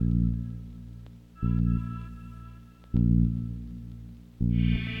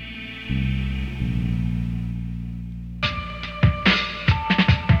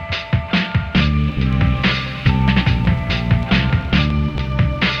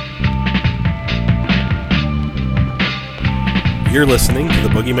You're listening to the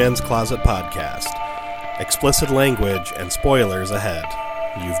Boogeyman's Closet podcast. Explicit language and spoilers ahead.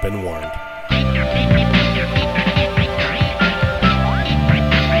 You've been warned.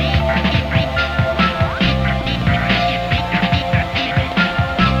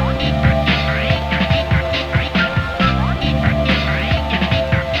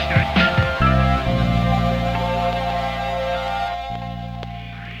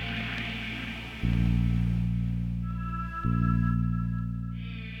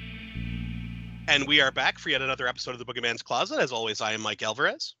 And we are back for yet another episode of the Boogeyman's Closet. As always, I am Mike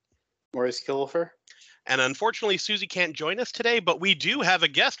Alvarez. Maurice Killifer. And unfortunately, Susie can't join us today, but we do have a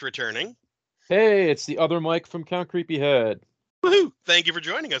guest returning. Hey, it's the other Mike from Count Creepyhead. Woohoo! Thank you for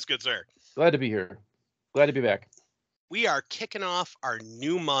joining us, good sir. Glad to be here. Glad to be back. We are kicking off our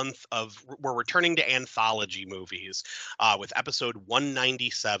new month we're returning to anthology movies with episode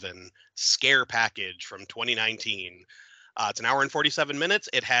 197, Scare Package from 2019. It's an hour and 47 minutes.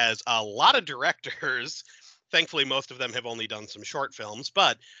 It has a lot of directors. Thankfully, most of them have only done some short films,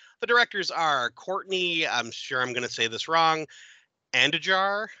 but the directors are Courtney, I'm sure I'm going to say this wrong,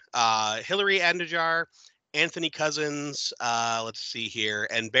 Andujar, Hilary Andujar, Anthony Cousins, let's see here,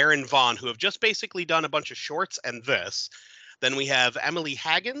 and Baron Vaughn, who have just basically done a bunch of shorts and this. Then we have Emily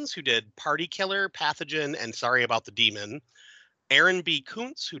Haggins, who did Party Killer, Pathogen, and Sorry About the Demon. Aaron B.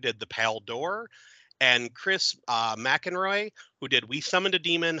 Kuntz, who did The Pale Door. And Chris McEnroy, who did We Summoned a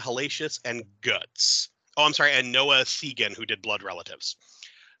Demon, Hellacious, and Guts. Oh, I'm sorry, and Noah Segan, who did Blood Relatives.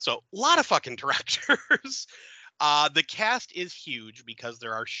 So, a lot of fucking directors. The cast is huge because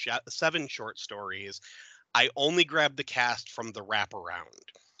there are 7 short stories. I only grabbed the cast from the wraparound.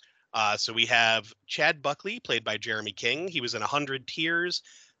 So we have Chad Buckley, played by Jeremy King. He was in 100 Tears,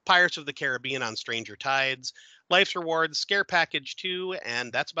 Pirates of the Caribbean on Stranger Tides, Life's Rewards, Scare Package 2,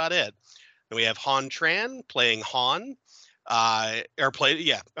 and that's about it. And we have Han Tran playing Han. Han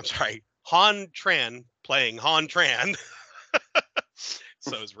Tran playing Han Tran.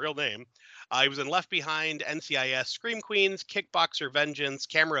 So his real name. He was in Left Behind, NCIS, Scream Queens, Kickboxer Vengeance,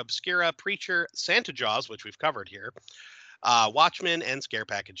 Camera Obscura, Preacher, Santa Jaws, which we've covered here, Watchmen, and Scare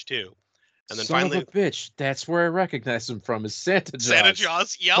Package 2. And then Son finally, of a bitch, that's where I recognize him from, is Santa Jaws. Santa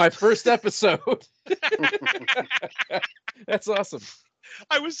Jaws, yep. My first episode. That's awesome.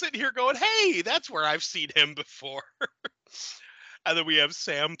 I was sitting here going, hey, that's where I've seen him before. And then we have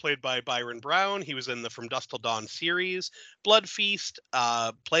Sam, played by Byron Brown. He was in the From Dusk Till Dawn series, Blood Feast,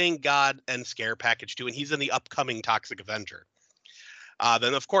 Playing God, and Scare Package 2. And he's in the upcoming Toxic Avenger.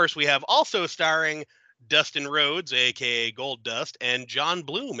 Then, of course, we have also starring Dustin Rhodes, a.k.a. Gold Dust, and John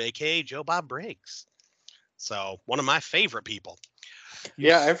Bloom, a.k.a. Joe Bob Briggs. So, one of my favorite people.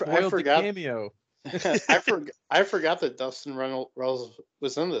 I forgot. The cameo. I forgot that Dustin Reynolds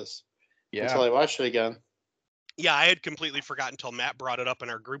was in this. Yeah. Until I watched it again. Yeah, I had completely forgotten until Matt brought it up in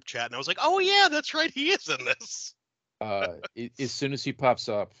our group chat, and I was like, oh, yeah, that's right, he is in this. As soon as he pops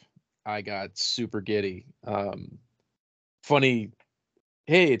up, I got super giddy. Funny.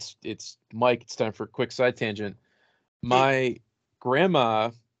 Hey, it's Mike. It's time for a quick side tangent. My grandma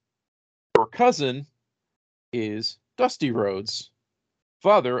or cousin is Dusty Rhodes,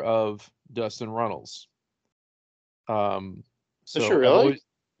 father of Dustin Runnels. So is she really?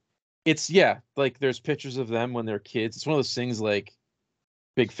 Like there's pictures of them when they're kids. It's one of those things like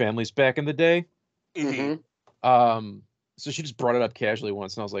big families back in the day. Mm-hmm. So she just brought it up casually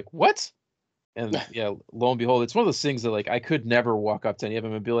once, and I was like, "What?" And yeah, lo and behold, it's one of those things that like I could never walk up to any of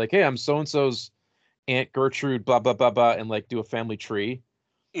them and be like, "Hey, I'm so and so's Aunt Gertrude, blah blah blah blah," and like do a family tree.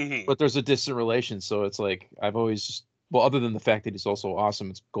 Mm-hmm. But there's a distant relation, so it's like I've always just other than the fact that he's also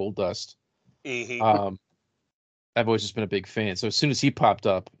awesome, it's Gold Dust. Mm-hmm. I've always just been a big fan. So as soon as he popped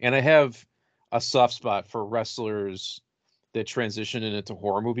up, and I have a soft spot for wrestlers that transition into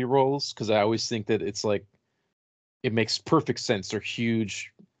horror movie roles, because I always think that it's like, it makes perfect sense. They're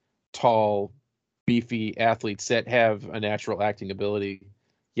huge, tall, beefy athletes that have a natural acting ability.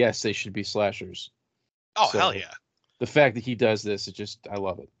 Yes, they should be slashers. Oh, so, hell yeah. The fact that he does this, I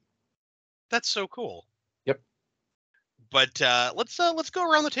love it. That's so cool. Yep. But let's go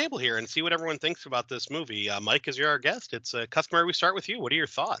around the table here and see what everyone thinks about this movie. Mike, as you're our guest, it's customary we start with you. What are your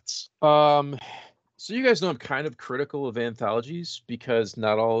thoughts? So you guys know I'm kind of critical of anthologies because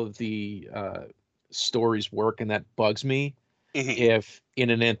not all of the stories work, and that bugs me. Mm-hmm. If in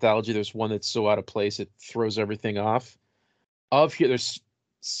an anthology there's one that's so out of place it throws everything off. There's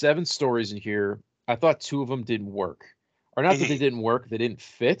 7 stories in here. I thought 2 of them didn't work, or not that they didn't work, they didn't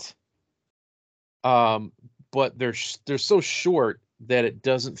fit. But they're so short that it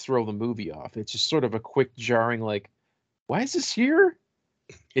doesn't throw the movie off. It's just sort of a quick jarring, like, why is this here?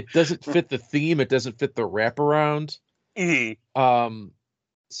 It doesn't fit the theme. It doesn't fit the wraparound. Mhm.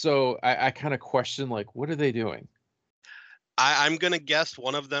 So I kind of question, like, what are they doing? I'm gonna guess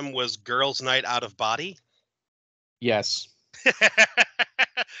one of them was Girls' Night Out of Body. Yes.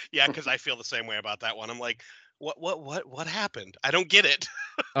 Yeah, because I feel the same way about that one. I'm like, what happened? I don't get it.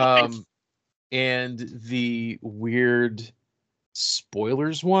 Like, Um, and the weird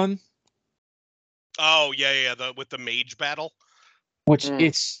spoilers one, oh yeah, the with the mage battle. which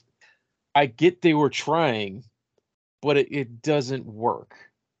Mm. I get they were trying, but it doesn't work.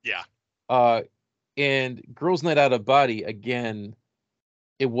 Yeah. Uh, and Girls' Night Out of Body, again,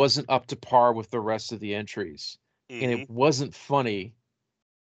 it wasn't up to par with the rest of the entries, and Hmm. it wasn't funny,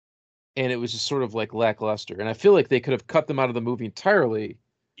 and it was just sort of like lackluster. And I feel like they could have cut them out of the movie entirely,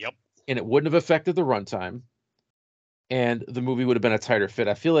 Yep. and it wouldn't have affected the runtime, and the movie would have been a tighter fit.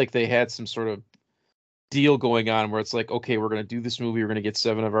 I feel like they had some sort of deal going on where it's like, okay, we're going to do this movie. We're going to get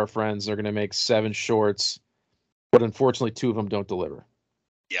 7 of our friends. They're going to make 7 shorts, but unfortunately, 2 of them don't deliver.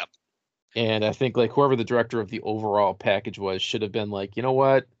 Yep. And I think like whoever the director of the overall package was should have been like, you know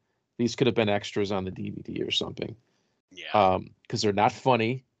what, these could have been extras on the DVD or something. Yeah. Because they're not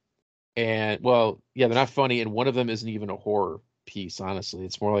funny, and well, yeah, they're not funny, and one of them isn't even a horror piece. Honestly,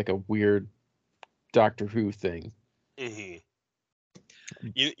 it's more like a weird Doctor Who thing. Hmm.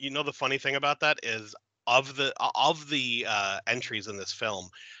 You know the funny thing about that is of the entries in this film,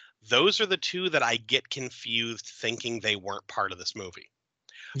 those are the two that I get confused thinking they weren't part of this movie.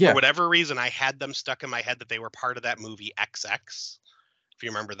 For Yeah. whatever reason, I had them stuck in my head that they were part of that movie XX. If you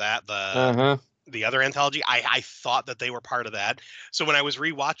remember that, Uh huh. the other anthology, I thought that they were part of that. So when I was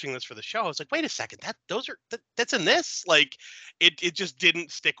rewatching this for the show, I was like, wait a second, that's in this. Like, it just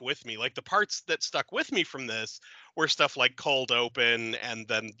didn't stick with me. Like the parts that stuck with me from this were stuff like Cold Open and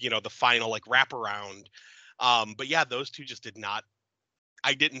then the final like wraparound. But yeah, those two just did not.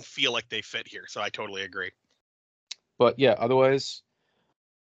 I didn't feel like they fit here, so I totally agree. But yeah, otherwise,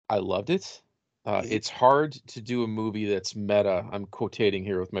 I loved it. Hmm. It's hard to do a movie that's meta. I'm quotating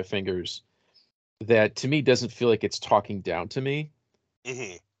here with my fingers. That to me doesn't feel like it's talking down to me.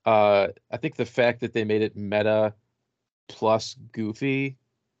 Hmm. I think the fact that they made it meta plus goofy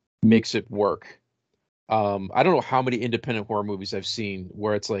makes it work. I don't know how many independent horror movies I've seen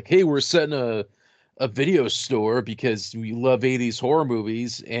where it's like, hey, we're setting a video store because we love 80s horror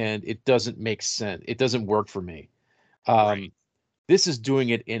movies, and it doesn't make sense. It doesn't work for me. Right. This is doing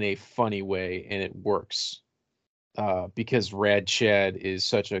it in a funny way, and it works. Because Rad Chad is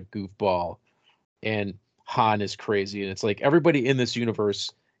such a goofball, and Han is crazy, and it's like everybody in this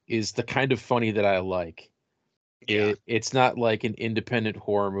universe is the kind of funny that I like. Yeah. It's not like an independent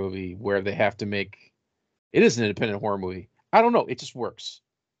horror movie where they have to make it is an independent horror movie. I don't know, it just works.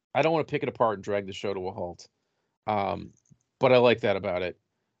 I don't want to pick it apart and drag the show to a halt. Um, but I like that about it.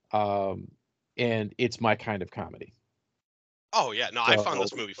 Um, and it's my kind of comedy. Oh yeah. No, I found So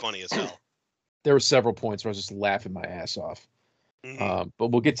this movie funny as hell. there were several points where I was just laughing my ass off. Hmm. But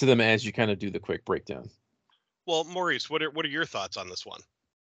we'll get to them as you kind of do the quick breakdown. Well, Maurice, what are your thoughts on this one?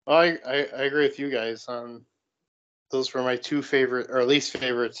 I agree with you guys. Those were my two favorite or least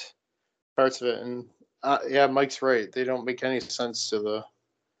favorite parts of it, and yeah, Mike's right. They don't make any sense to the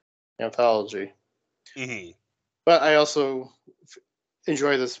anthology. Hmm. But I also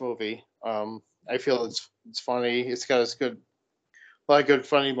enjoy this movie. I feel it's funny. It's got a lot of good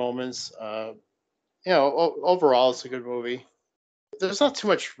funny moments. Overall, it's a good movie. There's not too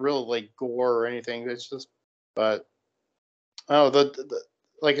much real like gore or anything. It's just, but oh, the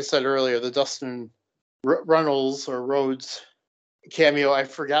like I said earlier, the Dustin Runnels or Rhodes cameo. I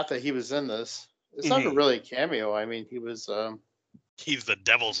forgot that he was in this. It's not Hmm. really a cameo. I mean, he was. He's the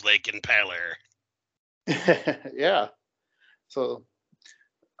Devil's Lake Impaler. Yeah. So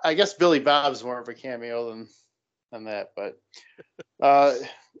I guess Billy Bob's more of a cameo than that, but uh,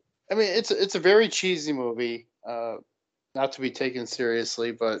 I mean, it's a very cheesy movie. Not to be taken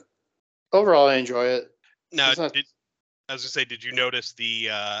seriously, but overall, I enjoy it. Now, It's not. I was gonna say, did you notice the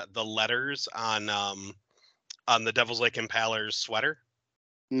letters on the Devil's Lake Impaler's sweater?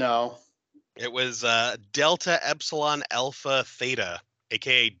 No. It was Delta Epsilon Alpha Theta,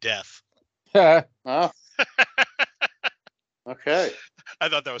 aka Death. Oh, okay. I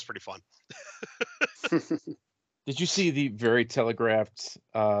thought that was pretty fun. Did you see the very telegraphed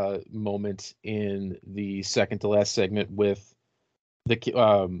moment in the second to last segment with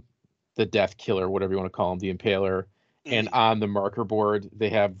the death killer, whatever you want to call him, the impaler, and Mhm. on the marker board they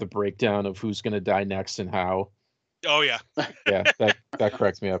have the breakdown of who's going to die next and how. Oh yeah, Yeah, that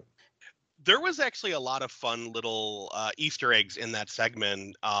cracks me up. there was actually a lot of fun little Easter eggs in that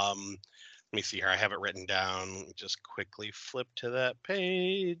segment. Let me see here. I have it written down. Let me just quickly flip to that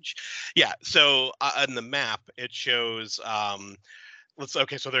page. Yeah. So on the map, it shows. So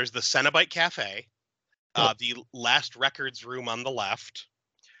there's the Cenobite Cafe, the Last Records room on the left.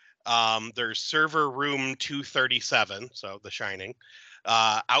 There's server room 237, so The Shining.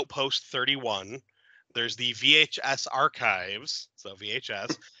 Outpost 31. There's the VHS archives, so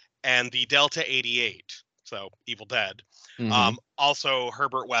VHS, and the Delta 88, so Evil Dead. Mhm. Also,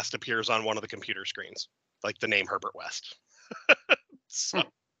 Herbert West appears on one of the computer screens, like the name Herbert West. So,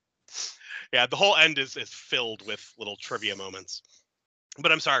 yeah, the whole end is filled with little trivia moments.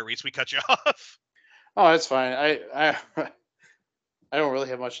 But I'm sorry, Reese, we cut you off. Oh, that's fine. I I don't really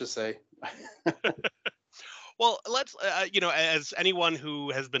have much to say. Well, let's, as anyone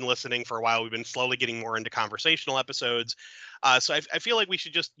who has been listening for a while, we've been slowly getting more into conversational episodes. So I feel like we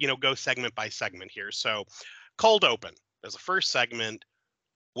should just, go segment by segment here. So Cold Open as a first segment.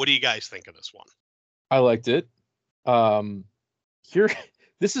 What do you guys think of this one? I liked it. Here,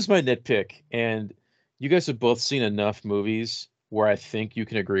 this is my nitpick, and you guys have both seen enough movies where I think you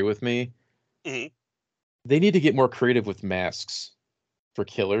can agree with me. Mhm. They need to get more creative with masks for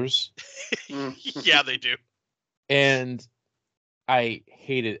killers, Yeah, they do. and I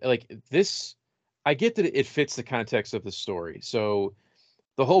hate it. Like this, I get that it fits the context of the story. So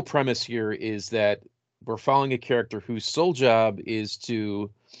the whole premise here is that we're following a character whose sole job is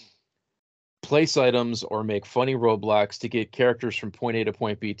to place items or make funny roadblocks to get characters from point A to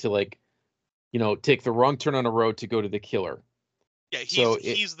point B to take the wrong turn on a road to go to the killer. Yeah, So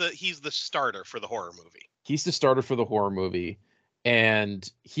he's the starter for the horror movie. he's the starter for the horror movie, and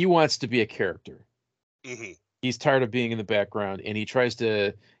he wants to be a character. Mm-hmm. He's tired of being in the background, and he tries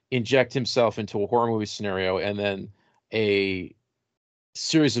to inject himself into a horror movie scenario, and then a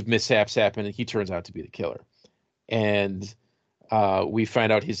series of mishaps happen, and he turns out to be the killer. And we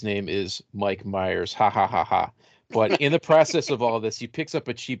find out his name is Mike Myers. Ha ha ha ha. But in the process of all this, he picks up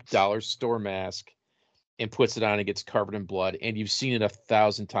a cheap dollar store mask and puts it on and gets covered in blood. And you've seen it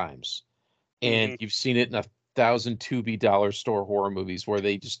 1,000 times. And you've seen it in 1,000 Tubi dollar store horror movies where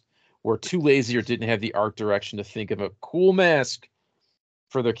they just were too lazy or didn't have the art direction to think of a cool mask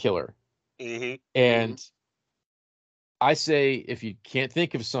for their killer. Mm-hmm. And I say, if you can't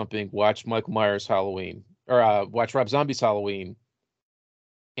think of something, watch Michael Myers Halloween or watch Rob Zombie's Halloween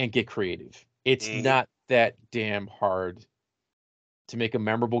and get creative. It's not that damn hard to make a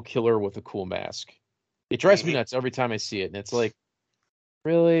memorable killer with a cool mask. It drives me nuts every time I see it. And it's like,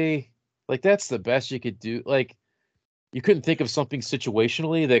 really? Like, that's the best you could do? Like, you couldn't think of something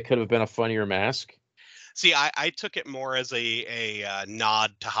situationally that could have been a funnier mask? See, I took it more as a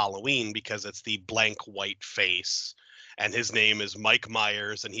nod to Halloween because it's the blank white face, and his name is Mike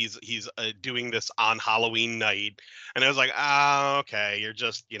Myers, and he's doing this on Halloween night, and I was like, okay, you're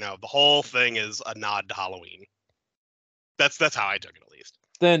just, the whole thing is a nod to Halloween. That's how I took it, at least.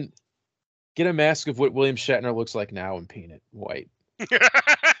 Then get a mask of what William Shatner looks like now and paint it white.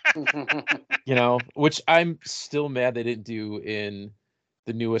 Which I'm still mad they didn't do in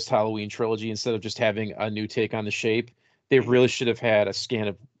the newest Halloween trilogy. Instead of just having a new take on the shape, they really should have had a scan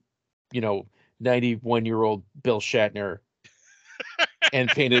of 91-year-old Bill Shatner and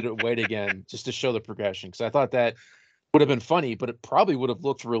painted it white again just to show the progression, because I thought that would have been funny, but it probably would have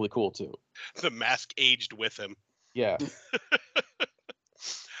looked really cool too. The mask aged with him. Yeah.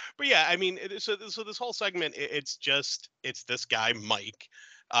 But yeah, I mean, so this whole segment, it's this guy Mike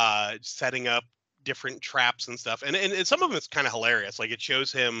setting up different traps and stuff, and some of it's kind of hilarious. Like, it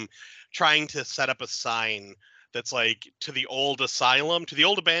shows him trying to set up a sign that's like to the old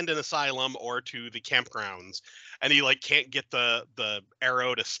abandoned asylum, or to the campgrounds, and he like can't get the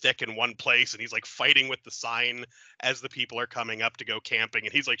arrow to stick in one place, and he's like fighting with the sign as the people are coming up to go camping,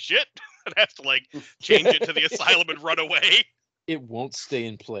 and he's like, shit, and has to like change it to the asylum and run away. It won't stay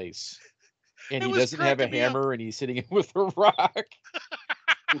in place, and It he was doesn't have a cracking me up. hammer, and he's hitting it with a rock.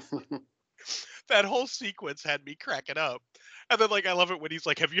 That whole sequence had me cracking up. And then, like, I love it when he's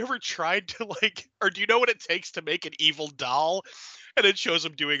like, have you ever tried to, like, or do you know what it takes to make an evil doll? And it shows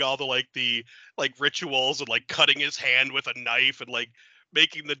him doing all the rituals and like cutting his hand with a knife and like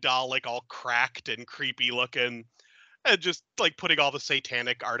making the doll like all cracked and creepy looking, and just like putting all the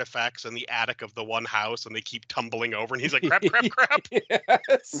satanic artifacts in the attic of the one house, and they keep tumbling over, and he's like, crap, crap, crap.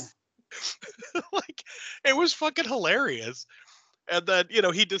 Yes. Like, it was fucking hilarious. And then,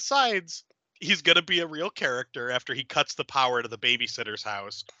 he decides he's going to be a real character after he cuts the power to the babysitter's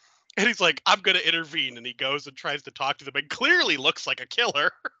house. And he's like, I'm going to intervene. And he goes and tries to talk to them and clearly looks like a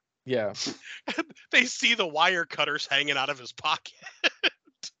killer. Yeah. And they see the wire cutters hanging out of his pocket.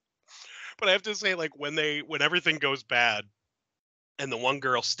 But I have to say, like, when everything goes bad and the one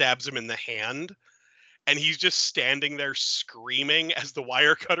girl stabs him in the hand, and he's just standing there screaming as the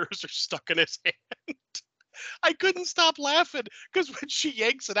wire cutters are stuck in his hand. I couldn't stop laughing because when she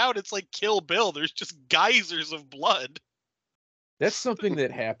yanks it out, it's like Kill Bill. There's just geysers of blood. That's something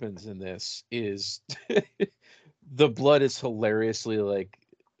that happens in this is the blood is hilariously like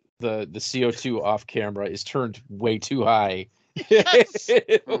the CO2 off camera is turned way too high. Yes.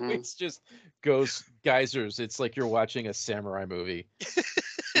 It always just goes geysers. It's like you're watching a samurai movie.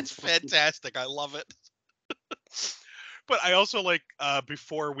 It's fantastic. I love it. But I also like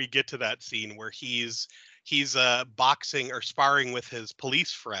before we get to that scene where he's boxing or sparring with his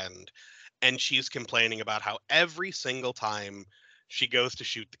police friend, and she's complaining about how every single time she goes to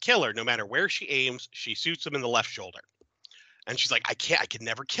shoot the killer, no matter where she aims, she shoots him in the left shoulder. And she's like, I can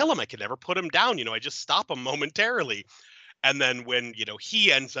never kill him. I can never put him down. I just stop him momentarily. And then when,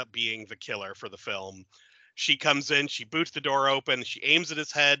 he ends up being the killer for the film, she comes in, she boots the door open, she aims at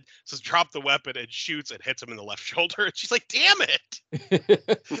his head, says, drop the weapon, and shoots and hits him in the left shoulder. And she's like, damn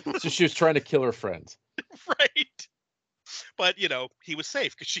it. So she was trying to kill her friend. Right. But, he was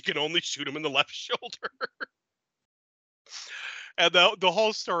safe because she can only shoot him in the left shoulder. And the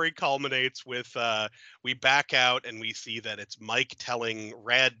whole story culminates with we back out and we see that it's Mike telling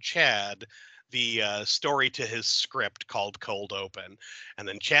Rad Chad the story to his script called Cold Open. And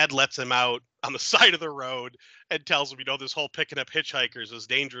then Chad lets him out on the side of the road and tells him, this whole picking up hitchhikers is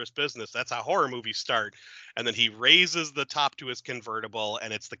dangerous business. That's how horror movies start. And then he raises the top to his convertible,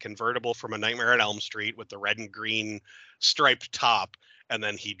 and it's the convertible from A Nightmare on Elm Street with the red and green striped top. And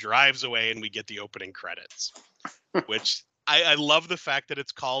then he drives away and we get the opening credits, which I love the fact that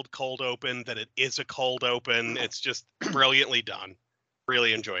it's called Cold Open, that it is a cold open. It's just brilliantly done.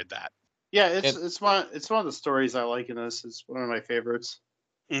 Really enjoyed that. Yeah, it's one of the stories I like in this. It's one of my favorites.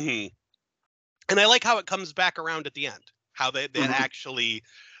 Mm-hmm. And I like how it comes back around at the end. How that actually,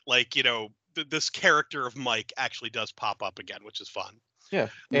 like, this character of Mike actually does pop up again, which is fun. Yeah,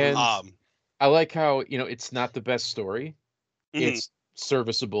 and I like how it's not the best story. It's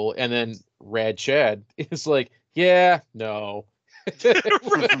serviceable, and then Rad Chad is like, yeah, no.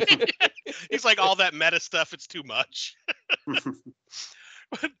 Right. He's like, all that meta stuff, it's too much.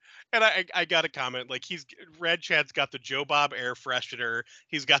 And I got a comment, like, Rad Chad's got the Joe Bob air freshener.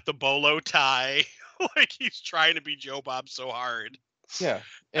 He's got the bolo tie. Like, he's trying to be Joe Bob so hard. Yeah.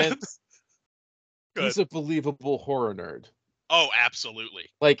 And he's a believable horror nerd. Oh, absolutely.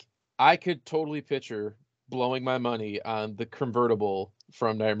 Like, I could totally picture blowing my money on the convertible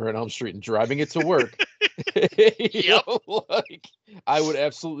from Nightmare on Elm Street and driving it to work. Yep. Like, I would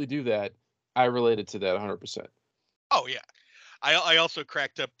absolutely do that. I related to that 100%. Oh, yeah. I also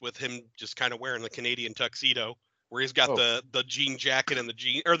cracked up with him just kind of wearing the Canadian tuxedo, where he's got the jean jacket and the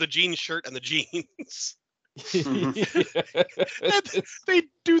jean shirt and the jeans. And they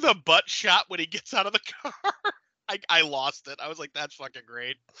do the butt shot when he gets out of the car. I lost it. I was like, that's fucking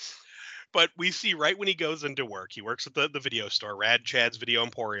great. But we see right when he goes into work, he works at the video store, Rad Chad's Video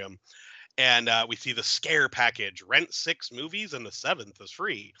Emporium. And we see the scare package, rent 6 movies and the 7th is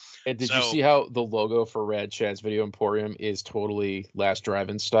free. And did you see how the logo for Rad Chad's Video Emporium is totally Last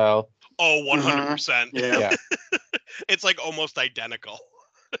Drive-In style? Oh, 100%. Yeah. It's like almost identical.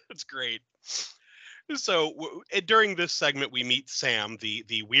 It's great. So during this segment, we meet Sam, the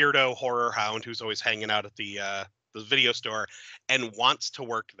weirdo horror hound who's always hanging out at the video store and wants to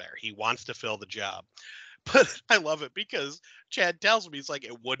work there. He wants to fill the job. But I love it because Chad tells me, he's like,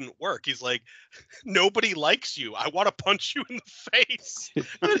 it wouldn't work. He's like, nobody likes you. I want to punch you in the face.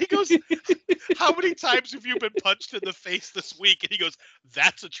 And then he goes, how many times have you been punched in the face this week? And he goes,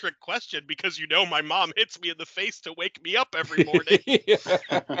 that's a trick question because my mom hits me in the face to wake me up every morning.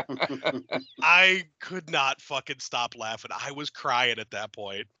 I could not fucking stop laughing. I was crying at that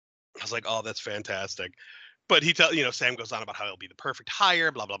point. I was like, oh, that's fantastic. But Sam goes on about how he'll be the perfect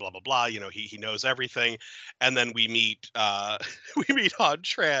hire, blah, blah, blah, blah, blah. He knows everything. And then we meet Han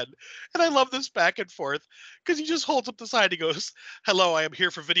Tran. And I love this back and forth because he just holds up the sign. He goes, hello, I am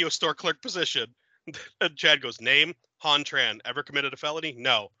here for video store clerk position. And Chad goes, name, Han Tran. Ever committed a felony?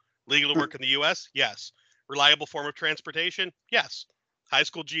 No. Legal to work in the U.S.? Yes. Reliable form of transportation? Yes. High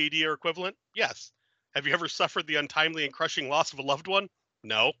school GED or equivalent? Yes. Have you ever suffered the untimely and crushing loss of a loved one?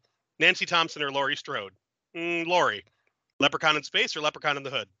 No. Nancy Thompson or Laurie Strode? Laurie. Leprechaun in Space or Leprechaun in the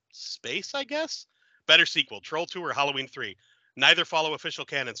Hood? Space, I guess? Better sequel, Troll 2 or Halloween 3? Neither follow official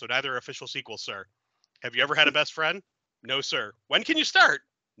canon, so neither are official sequels, sir. Have you ever had a best friend? No, sir. When can you start?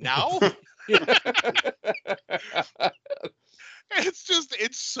 Now?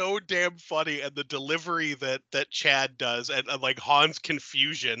 It's so damn funny, and the delivery that Chad does and like Han's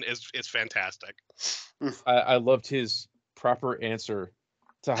confusion is fantastic. I loved his proper answer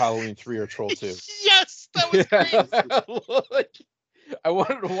to Halloween 3 or Troll 2. Yes, that was great. Like, I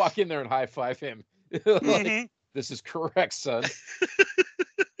wanted to walk in there and high five him. Mhm. This is correct, son.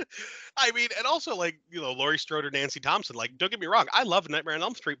 I mean, and also like, Laurie Strode or Nancy Thompson. Like, don't get me wrong, I love Nightmare on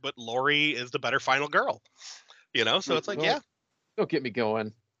Elm Street, but Laurie is the better final girl. So it's like, Well, yeah. Don't get me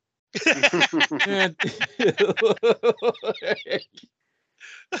going. Mm-hmm.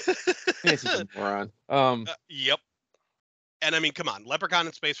 Nancy's a moron. Yep. And I mean, come on, Leprechaun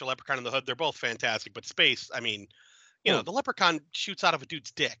in Space or Leprechaun in the Hood, they're both fantastic. But Space, I mean, the Leprechaun shoots out of a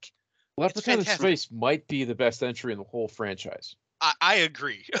dude's dick. Leprechaun in fantastic. Space might be the best entry in the whole franchise. I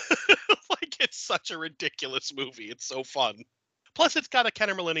agree. Like, it's such a ridiculous movie. It's so fun. Plus, it's got a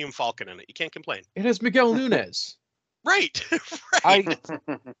Kenner Millennium Falcon in it. You can't complain. It has Miguel Nunez. Right. Right.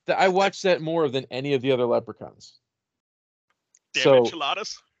 I watched that more than any of the other Leprechauns. Damn So-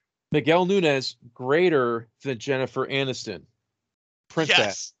 enchiladas. Miguel Nunez greater than Jennifer Aniston. Print that.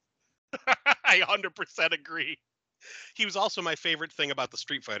 Yes. I 100% agree. He was also my favorite thing about the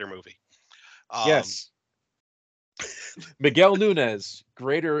Street Fighter movie. Yes. Miguel Nunez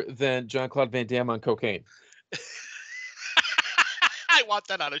greater than Jean-Claude Van Damme on cocaine. I want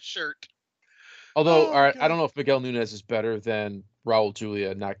that on a shirt. Although, Oh, all right, God. I don't know if Miguel Nunez is better than Raul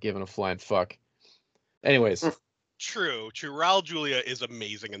Julia not giving a flying fuck. Anyways, True. Raul Julia is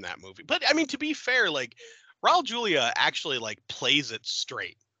amazing in that movie. But I mean, to be fair, like, Raul Julia actually like plays it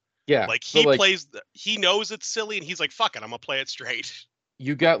straight. yeah. Like, so, he he knows it's silly and he's like, fuck it, I'm gonna play it straight.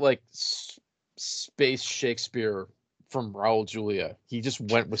 you got like space Shakespeare from Raul Julia. He just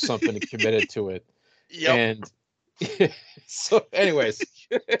went with something and committed to it. Yep. And so, anyways,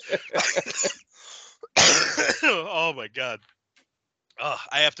 Oh my God.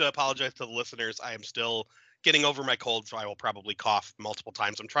 I have to apologize to the listeners. I am still getting over my cold, so I will probably cough multiple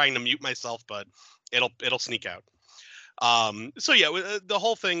times. I'm trying to mute myself, but it'll sneak out. So yeah, the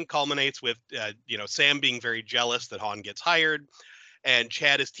whole thing culminates with Sam being very jealous that Han gets hired, and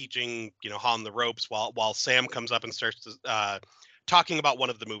Chad is teaching Han the ropes while Sam comes up and starts talking about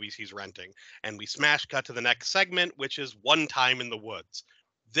one of the movies he's renting. And we smash cut to the next segment, which is One Time in the Woods.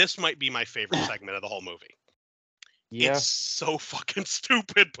 This might be my favorite segment of the whole movie. yeah. It's so fucking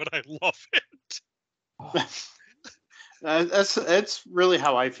stupid, but I love it. That's really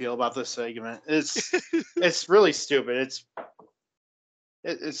how I feel about this segment. It's really stupid.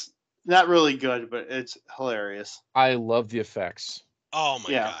 It's not really good, but it's hilarious. I love the effects. Oh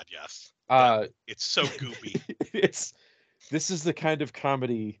my Yeah. God, yes. It's so goopy. This is the kind of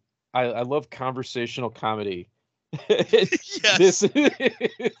comedy I love. Conversational comedy. Yes. This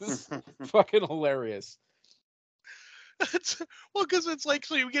is fucking hilarious. Well, because it's like,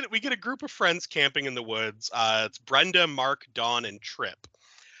 so we get a group of friends camping in the woods. It's Brenda, Mark, Dawn, and Trip.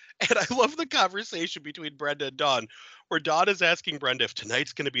 And I love the conversation between Brenda and Dawn, where Dawn is asking Brenda if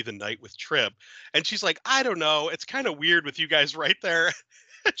tonight's going to be the night with Trip. And she's like, I don't know. It's kind of weird with you guys right there.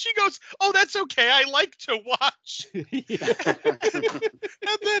 And she goes, oh, that's okay. I like to watch. And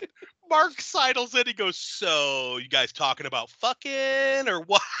then Mark sidles in. He goes, so you guys talking about fucking or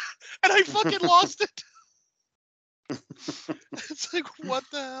what? And I fucking lost it. It's like, what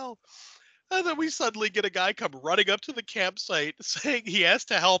the hell? And then we suddenly get a guy come running up to the campsite saying he has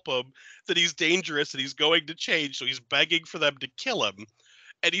to help him, that he's dangerous and he's going to change. So he's begging for them to kill him.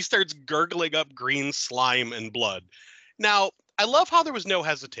 And he starts gurgling up green slime and blood. Now, I love how there was no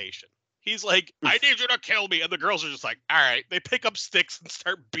hesitation. He's like, I need you to kill me. And the girls are just like, all right. They pick up sticks and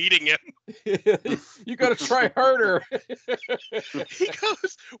start beating him. You got to try harder. He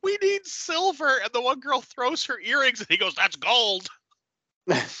goes, we need silver. And the one girl throws her earrings and he goes, that's gold.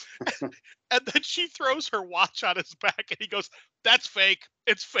 And then she throws her watch on his back and he goes, that's fake.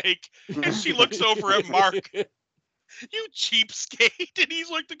 It's fake. And she looks over at Mark, you cheapskate. And he's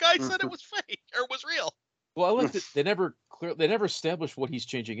like, the guy said it was fake or was real. Well, I like that they never established what he's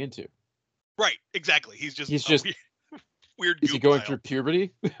changing into. Right, exactly. He's just weird Is he goop going pile. through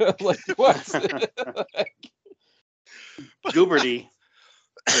puberty? Like what? Gooberty.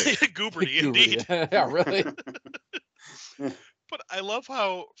 Gooberty, indeed. Yeah, really. But I love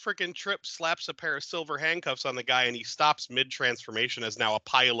how freaking Trip slaps a pair of silver handcuffs on the guy and he stops mid-transformation as now a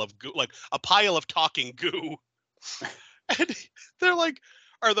pile of goo, like a pile of talking goo. And they're like,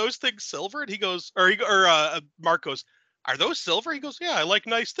 are those things silver? And he goes, Mark goes, are those silver? He goes, yeah, I like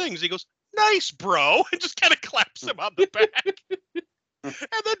nice things. He goes, nice, bro. And just kind of claps him on the back. And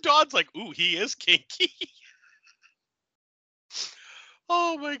then Dawn's like, ooh, he is kinky.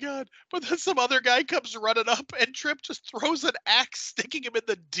 Oh my God. But then some other guy comes running up and Trip just throws an axe sticking him in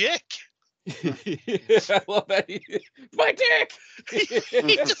the dick. I love that. My dick.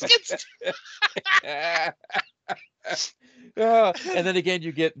 He just gets. And then again,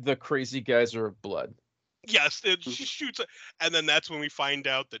 you get the crazy geyser of blood. Yes, she shoots, and then that's when we find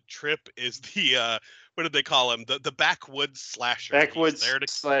out that Trip is the what did they call him? The backwoods slasher. Backwoods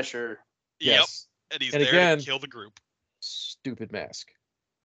slasher. Yep, Yes. and he's And there again, to kill the group. Stupid mask.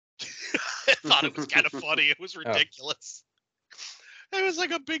 I thought it was kind of funny. It was ridiculous. It was like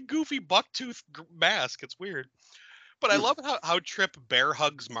a big goofy bucktooth mask. It's weird. But I love how Trip bear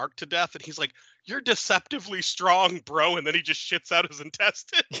hugs Mark to death, and he's like, "You're deceptively strong, bro," and then he just shits out his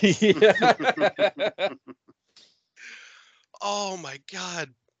intestines. Oh my god.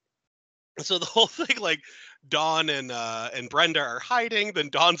 So the whole thing, like, Dawn and Brenda are hiding. Then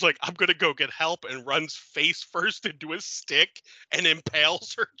Dawn's like, "I'm gonna go get help," and runs face first into a stick and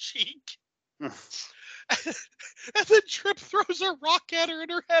impales her cheek. And then Trip throws a rock at her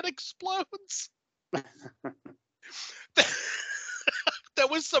and her head explodes. That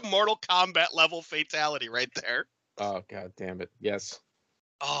was some Mortal Kombat level fatality right there. Oh god damn it. Yes.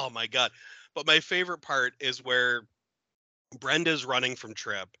 Oh my god. But my favorite part is where Brenda's running from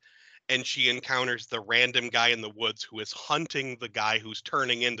Trip and she encounters the random guy in the woods who is hunting the guy who's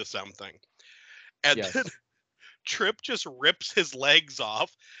turning into something. And then Trip just rips his legs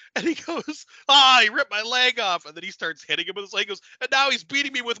off and he goes, he ripped my leg off. And then he starts hitting him with his leg. He goes, and now he's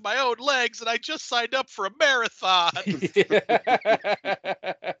beating me with my own legs. And I just signed up for a marathon.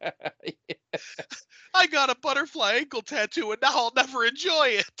 I got a butterfly ankle tattoo and now I'll never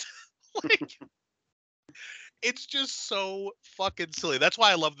enjoy it. Like, it's just so fucking silly. That's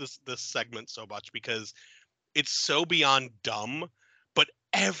why I love this segment so much, because it's so beyond dumb, but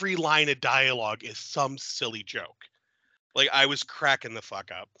every line of dialogue is some silly joke. Like, I was cracking the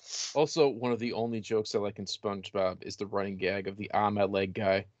fuck up. Also, one of the only jokes I like in SpongeBob is the running gag of the my leg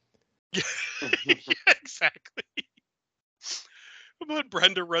guy. Yeah, exactly. But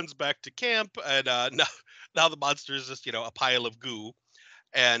Brenda runs back to camp, and now the monster is just, a pile of goo.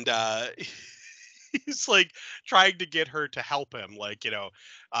 And he's like trying to get her to help him. Like,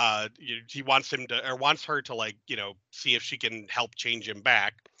 he wants her to, like, see if she can help change him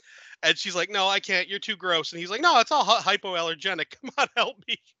back. And she's like, "No, I can't. You're too gross." And he's like, "No, it's all hypoallergenic. Come on, help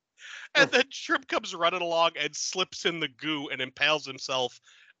me." And then Shrimp comes running along and slips in the goo and impales himself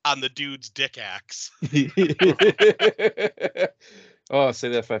on the dude's dick axe. Oh, say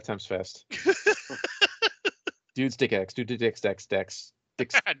that 5 times fast. Dude's dick axe. Dude, dick stacks. Dicks.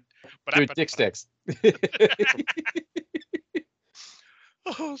 Dude, dick stacks.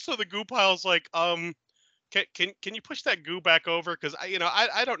 Oh, so the goo pile's like, Can you push that goo back over? Because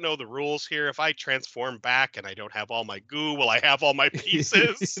I don't know the rules here. If I transform back and I don't have all my goo, will I have all my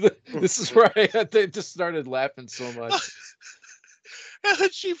pieces? This is where they just started laughing so much. And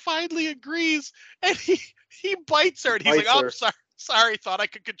then she finally agrees, and he bites her, and he's like, "Oh, I'm sorry, thought I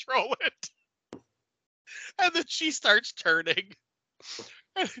could control it." And then she starts turning,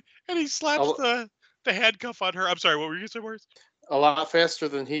 and he slaps the handcuff on her. I'm sorry, what were you saying, Morris? A lot faster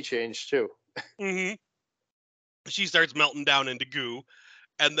than he changed too. Mm-hmm. She starts melting down into goo,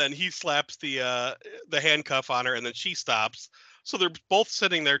 and then he slaps the handcuff on her, and then she stops. So they're both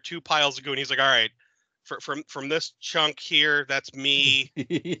sitting there, 2 piles of goo, and he's like, "All right, from this chunk here, that's me,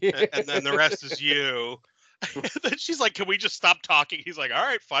 and then the rest is you." And then she's like, "Can we just stop talking?" He's like, "All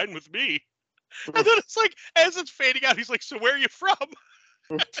right, fine with me." And then it's like, as it's fading out, he's like, "So where are you from?"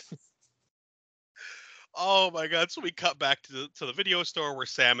 Oh my god! So we cut back to the video store where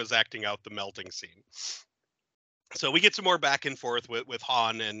Sam is acting out the melting scene. So we get some more back and forth with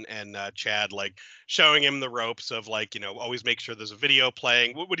Han and Chad, like showing him the ropes of, like, always make sure there's a video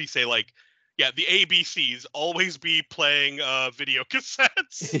playing. What would he say? Like, yeah, the ABCs, always be playing video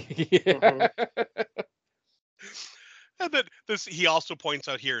cassettes. Yeah. And then he also points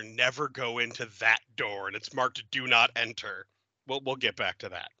out here, never go into that door, and it's marked "Do not enter." We'll get back to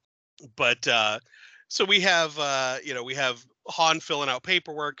that. But so we have Han filling out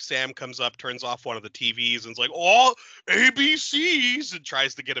paperwork. Sam comes up, turns off one of the TVs, and is like, "Oh, ABCs," and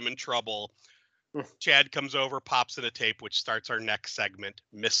tries to get him in trouble. Chad comes over, pops in a tape, which starts our next segment,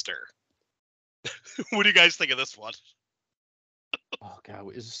 Mister. What do you guys think of this one? Oh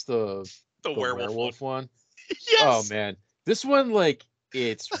god, is this the werewolf one? Yes. Oh man, this one, like,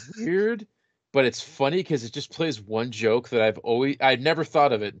 it's weird, but it's funny because it just plays one joke that I've never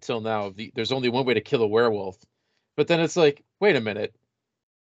thought of it until now. There's only one way to kill a werewolf, but then it's like, wait a minute,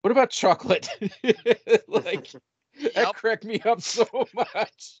 what about chocolate? Like, that cracked me up so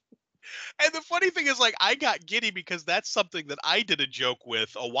much. And the funny thing is, like, I got giddy because that's something that I did a joke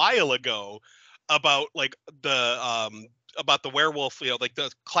with a while ago about, like, the about the werewolf, like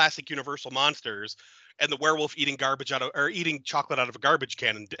the classic Universal monsters, and the werewolf eating eating chocolate out of a garbage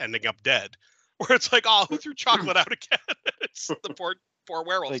can and ending up dead. Where it's like, oh, who threw chocolate out again? It's the poor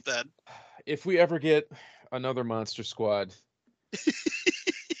werewolf's dead. If we ever get another Monster Squad,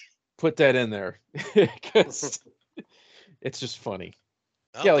 put that in there because it's just funny.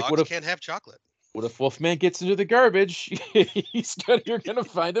 Oh, yeah, like what if can't have chocolate? What if Wolfman gets into the garbage? You're gonna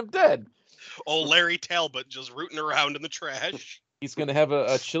find him dead. Oh, Larry Talbot just rooting around in the trash. He's gonna have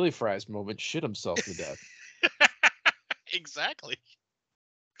a chili fries moment, shit himself to death. Exactly.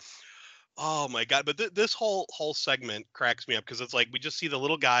 Oh my god! But this whole segment cracks me up because it's like we just see the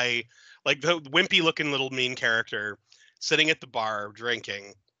little guy, like the wimpy looking little mean character, sitting at the bar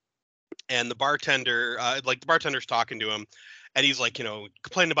drinking, and the bartender, the bartender's talking to him, and he's like,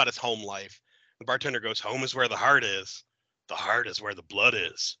 complaining about his home life. The bartender goes, "Home is where the heart is. The heart is where the blood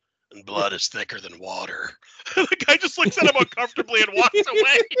is, and blood is thicker than water." The guy just looks at him uncomfortably and walks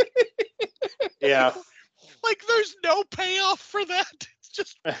away. Yeah. Like there's no payoff for that. It's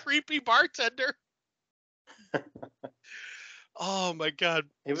just creepy bartender. Oh my god.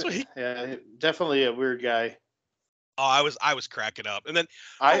 Yeah, definitely a weird guy. Oh, I was cracking up. And then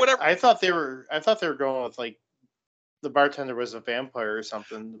I thought they were going with like the bartender was a vampire or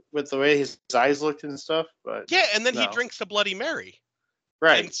something with the way his eyes looked and stuff, but yeah, and then he drinks a Bloody Mary.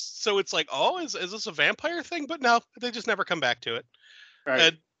 Right. And so it's like, oh, is this a vampire thing? But no, they just never come back to it. Right.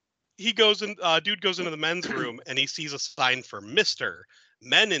 And he goes in, dude goes into the men's room and he sees a sign for Mr.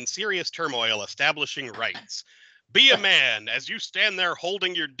 Men in Serious Turmoil Establishing Rights. Be a man. As you stand there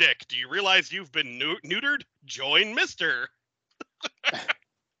holding your dick, do you realize you've been neutered? Join Mr.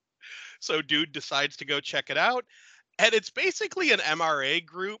 So dude decides to go check it out. And it's basically an MRA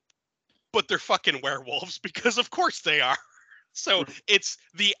group, but they're fucking werewolves because of course they are. So it's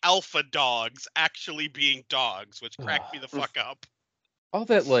the alpha dogs actually being dogs, which cracked me the fuck up. All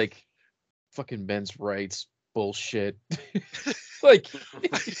that like fucking men's rights bullshit. Like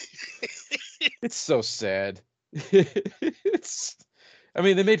it's so sad. I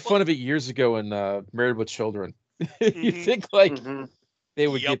mean, they made fun of it years ago in Married with Children. You think like they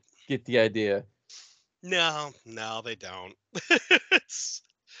would get the idea. No, they don't. It's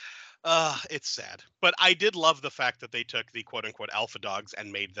sad. But I did love the fact that they took the quote unquote alpha dogs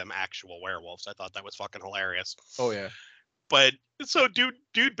and made them actual werewolves. I thought that was fucking hilarious. Oh yeah. But so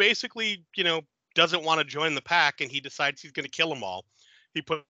dude basically, doesn't want to join the pack and he decides he's going to kill them all. He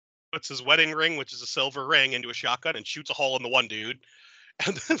puts his wedding ring, which is a silver ring, into a shotgun and shoots a hole in the one dude.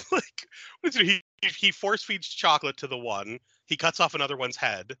 And then he force feeds chocolate to the one. He cuts off another one's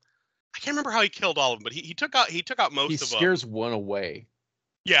head. I can't remember how he killed all of them, but he took out most of them. He scares one away.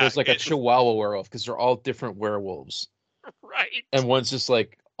 Yeah. There's like a Chihuahua werewolf because they're all different werewolves. Right. And one's just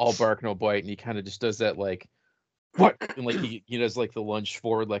like all bark, no bite, and he kind of just does that like what? And like he does like the lunge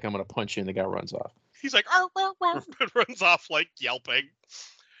forward, like I'm gonna punch you, and the guy runs off. He's like, arr, arr, arr, and runs off like yelping.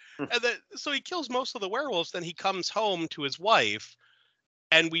 And then so he kills most of the werewolves, then he comes home to his wife,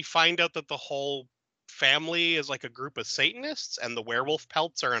 and we find out that the whole family is like a group of Satanists, and the werewolf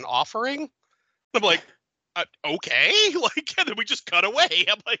pelts are an offering. I'm like, okay, like, and then we just cut away.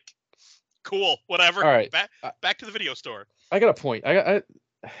 I'm like, cool, whatever. All right, back to the video store. I got a point. I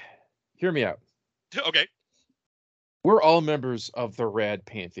hear me out. Okay. We're all members of the Rad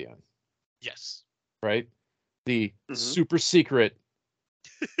Pantheon. Yes. Right? The super secret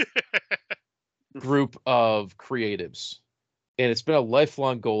group of creatives. And it's been a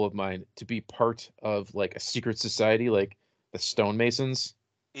lifelong goal of mine to be part of like a secret society like the Stonemasons.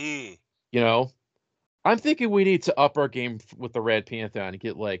 I'm thinking we need to up our game with the Rad Pantheon and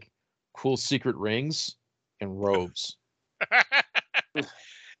get like cool secret rings and robes.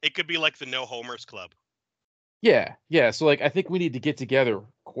 It could be like the No Homers Club. Yeah. So like I think we need to get together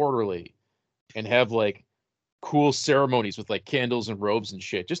quarterly and have like cool ceremonies with like candles and robes and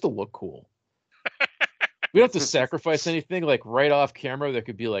shit just to look cool. We don't have to sacrifice anything like right off camera. There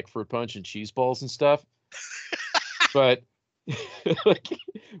could be like fruit punch and cheese balls and stuff. But like,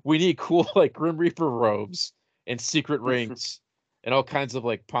 we need cool like Grim Reaper robes and secret rings and all kinds of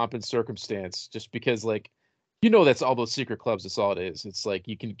like pomp and circumstance just because like that's all those secret clubs. That's all it is. It's like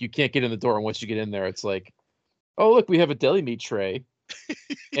you can't get in the door, and once you get in there it's like, oh look, we have a deli meat tray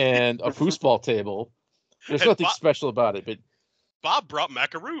and a foosball table. There's nothing special about it, but Bob brought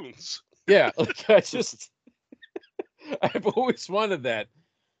macaroons. Yeah, like I've always wanted that.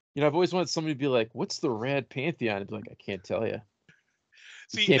 I've always wanted somebody to be like, what's the Rad Pantheon? And be like, I can't tell you.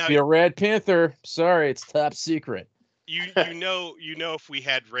 You can't be a Rad Panther. Sorry, it's top secret. You know, if we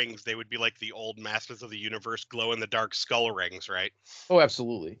had rings, they would be like the old Masters of the Universe glow in the dark skull rings, right? Oh,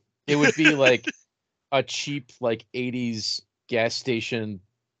 absolutely. It would be like a cheap like 80s gas station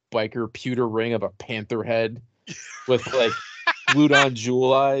biker pewter ring of a panther head with like glued on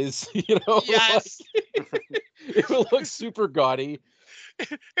jewel eyes, Yes. like it would look super gaudy.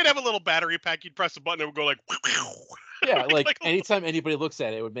 It'd have a little battery pack. You'd press a button, it would go like. Yeah, like Like, anytime anybody looks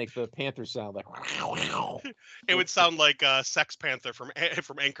at it, it would make the panther sound like. it would sound like Sex Panther from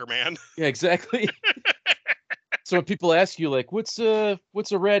Anchorman. Yeah, exactly. So when people ask you like, what's a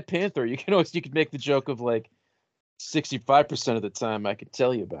rad panther, you could make the joke of like 65% of the time I could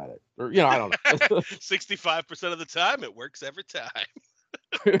tell you about it, or I don't know. 65% of the time, it works every time.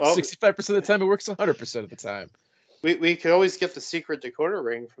 65% of the time it works 100% of the time. We could always get the secret decoder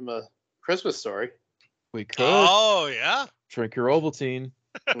ring from a Christmas Story. We could. Oh yeah. Drink your Ovaltine.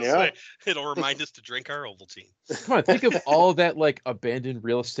 Yeah. It'll remind us to drink our Ovaltine. Come on, think of all that like abandoned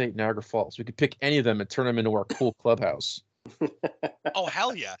real estate in Niagara Falls. We could pick any of them and turn them into our cool clubhouse. Oh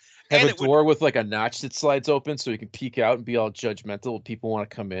hell yeah! Have And a door with like a notch that slides open so you can peek out and be all judgmental when people want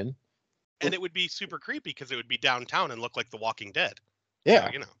to come in. And it would be super creepy because it would be downtown and look like The Walking Dead.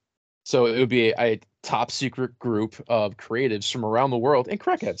 Yeah. So, So it would be a top secret group of creatives from around the world and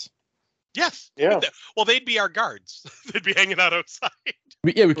crackheads. Yes. Yeah. Well, they'd be our guards. They'd be hanging out outside.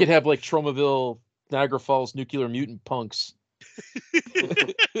 We could have like Tromaville, Niagara Falls nuclear mutant punks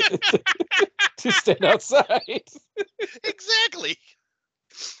to stand outside. Exactly.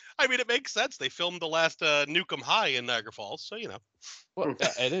 I mean, it makes sense. They filmed the last Nukem High in Niagara Falls, so Well,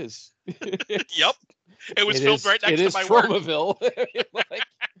 it is. Yep. It was filmed right next to my Tromaville. work.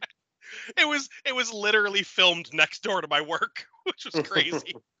 It was literally filmed next door to my work, which was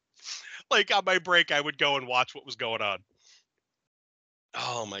crazy. Like on my break, I would go and watch what was going on.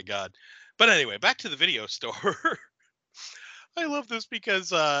 Oh my god! But anyway, back to the video store. I love this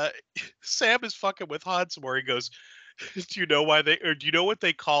because Sam is fucking with Han some more. He goes, "Do you know what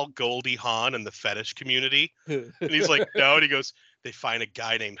they call Goldie Hawn in the fetish community?" And he's like, "No." And he goes, "They find a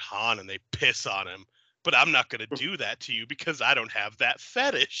guy named Han and they piss on him. But I'm not going to do that to you because I don't have that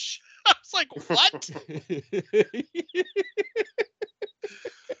fetish." I was like, "What?"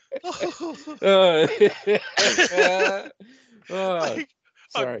 Like,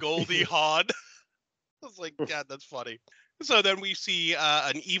 sorry. a Goldie Hawn. I was like, God, that's funny. So then we see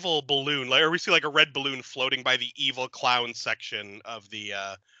an evil balloon, or we see like a red balloon floating by the evil clown section of the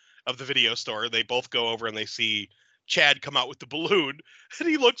video store. They both go over and they see Chad come out with the balloon, and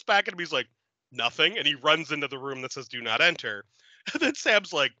he looks back at him. He's like, "Nothing," and he runs into the room that says "Do not enter." And then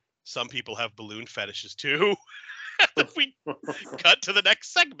Sam's like, "Some people have balloon fetishes too." And then we cut to the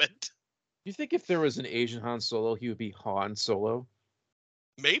next segment. You think if there was an Asian Han Solo, he would be Han Solo?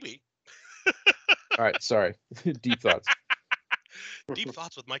 Maybe. All right, sorry. Deep thoughts. Deep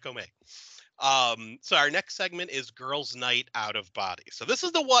thoughts with Mike O'May. So our next segment is Girls' Night Out of Body. So this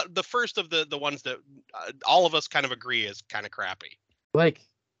is the first of the ones that all of us kind of agree is kind of crappy. Like,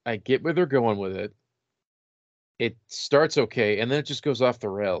 I get where they're going with it. It starts okay, and then it just goes off the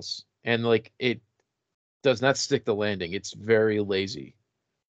rails. And like, it does not stick the landing. It's very lazy.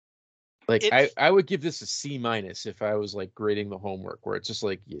 Like, I would give this a C- if I was like grading the homework, where it's just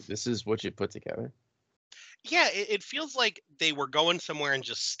like, yeah, this is what you put together. Yeah, it feels like they were going somewhere and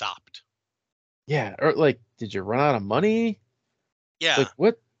just stopped. Yeah, or like, did you run out of money? Yeah.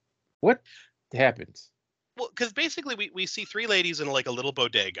 Like, what happened? Well, because basically we see three ladies in like a little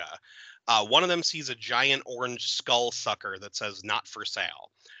bodega. One of them sees a giant orange skull sucker that says "Not for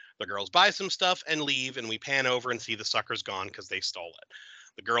sale." The girls buy some stuff and leave, and we pan over and see the sucker's gone because they stole it.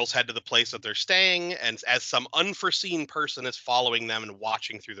 The girls head to the place that they're staying, and as some unforeseen person is following them and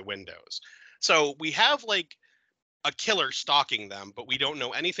watching through the windows. So we have like a killer stalking them, but we don't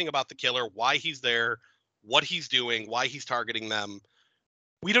know anything about the killer, why he's there, what he's doing, why he's targeting them.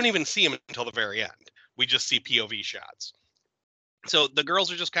 We don't even see him until the very end. We just see POV shots. So the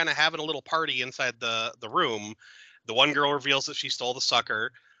girls are just kind of having a little party inside the room. The one girl reveals that she stole the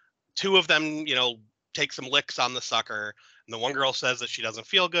sucker. Two of them, take some licks on the sucker. And the one girl says that she doesn't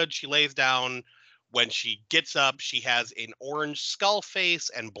feel good. She lays down. When she gets up, she has an orange skull face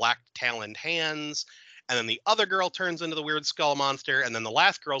and black taloned hands. And then the other girl turns into the weird skull monster. And then the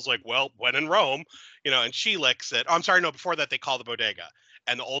last girl's like, well, when in Rome, and she licks it. Oh, I'm sorry. No, before that, they call the bodega.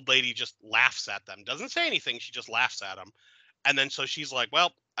 And the old lady just laughs at them. Doesn't say anything. She just laughs at them. And then so she's like,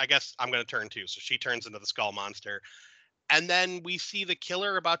 well, I guess I'm going to turn too. So she turns into the skull monster. And then we see the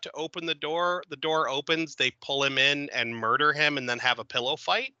killer about to open the door. The door opens. They pull him in and murder him and then have a pillow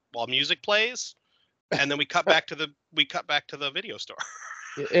fight while music plays. And then we cut back to the video store.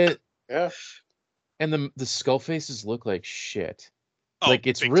 Yeah. And the skull faces look like shit. Oh, like,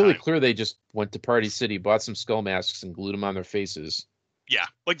 it's really clear they just went to Party City, bought some skull masks, and glued them on their faces. Yeah,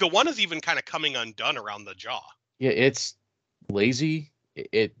 like the one is even kind of coming undone around the jaw. Yeah, it's lazy.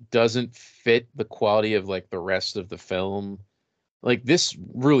 It doesn't fit the quality of like the rest of the film. Like this,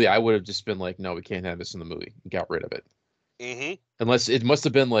 really, I would have just been like, no, we can't have this in the movie. Got rid of it. Mm-hmm. Unless it must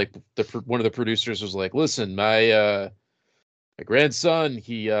have been like one of the producers was like, listen, my grandson,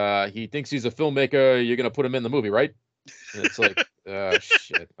 he thinks he's a filmmaker. You're gonna put him in the movie, right? And it's like,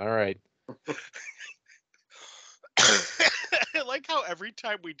 shit. All right. I like how every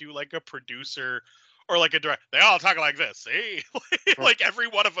time we do like a producer or like a director, they all talk like this. See, like every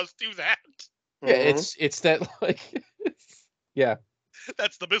one of us do that. Yeah, it's that like, yeah,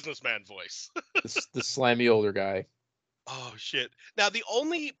 That's the businessman voice. the slimy older guy. Oh shit! Now the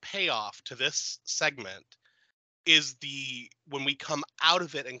only payoff to this segment is when we come out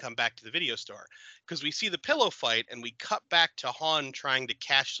of it and come back to the video store, because we see the pillow fight and we cut back to Han trying to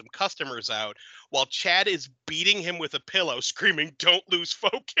cash some customers out while Chad is beating him with a pillow, screaming, "Don't lose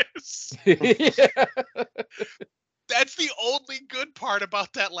focus." Yeah. That's the only good part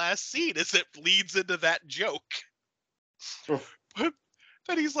about that last scene, is it leads into that joke. But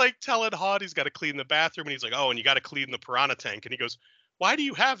then he's like telling Han he's got to clean the bathroom, and he's like, "Oh, and you got to clean the piranha tank." And he goes, "Why do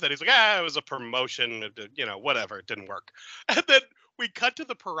you have that?" He's like, "It was a promotion, whatever, it didn't work." And then we cut to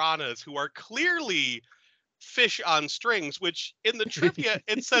the piranhas, who are clearly fish on strings, which in the trivia,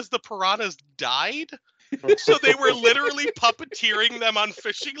 it says the piranhas died. So they were literally puppeteering them on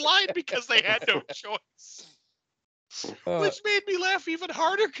fishing line because they had no choice. Which made me laugh even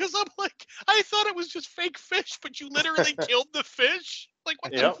harder, because I'm like, I thought it was just fake fish, but you literally killed the fish. Like,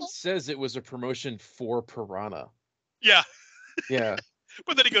 what the It hell? says it was a promotion for piranha. Yeah. Yeah.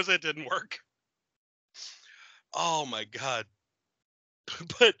 But then he goes, it didn't work. Oh my God.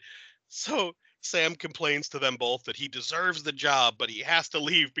 But so Sam complains to them both that he deserves the job, but he has to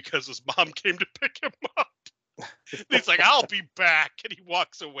leave because his mom came to pick him up. And he's like, "I'll be back." And he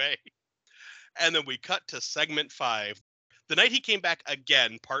walks away. And then we cut to segment 5. The night he came back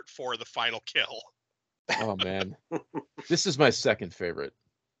again, part 4, the final kill. Oh man. This is my second favorite.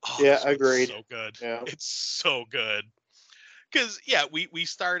 Oh, Yeah, this one's agreed. so good. Yeah. It's so good. Because, yeah, we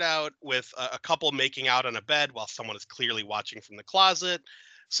start out with a couple making out on a bed while someone is clearly watching from the closet.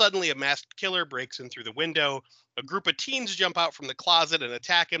 Suddenly, a masked killer breaks in through the window. A group of teens jump out from the closet and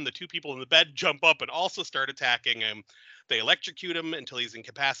attack him. The two people in the bed jump up and also start attacking him. They electrocute him until he's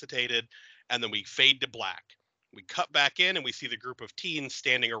incapacitated, and then we fade to black. We cut back in and we see the group of teens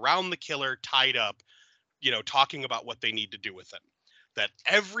standing around the killer, tied up, talking about what they need to do with him. That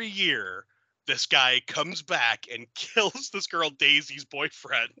every year, this guy comes back and kills this girl Daisy's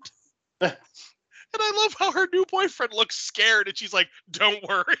boyfriend. And I love how her new boyfriend looks scared, and she's like, "Don't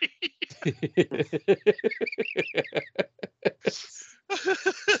worry."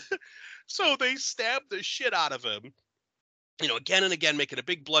 So they stab the shit out of him, again and again, making a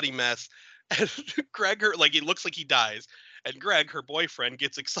big bloody mess. And Greg, it looks like he dies. And Greg, her boyfriend,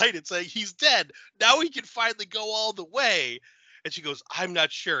 gets excited, saying he's dead. Now he can finally go all the way. And she goes, "I'm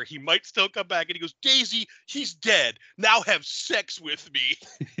not sure. He might still come back." And he goes, "Daisy, he's dead. Now have sex with me."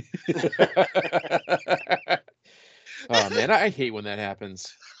 Oh man, I hate when that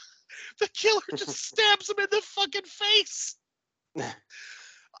happens. The killer just stabs him in the fucking face.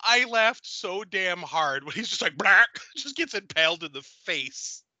 I laughed so damn hard when he's just like, "Black," just gets impaled in the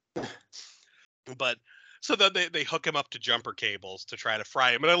face. But so then they hook him up to jumper cables to try to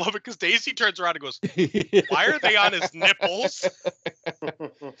fry him. And I love it because Daisy turns around and goes, "Why are they on his nipples?" And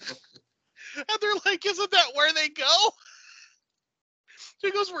they're like, "Isn't that where they go?"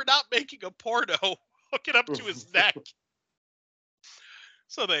 She goes, "We're not making a porno. Hook it up to his neck."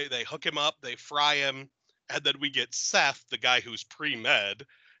 So they hook him up, they fry him, and then we get Seth, the guy who's pre-med,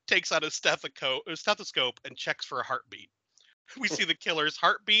 takes out his stethoscope and checks for a heartbeat. We see the killer's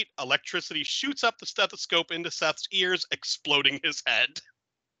heartbeat. Electricity shoots up the stethoscope into Seth's ears, exploding his head.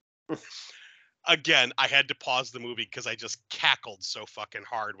 Again, I had to pause the movie because I just cackled so fucking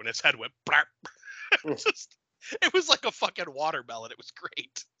hard when his head went blap. It was like a fucking watermelon. It was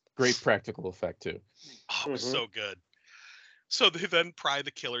great. Great practical effect too. Oh, it was so good. So they then pry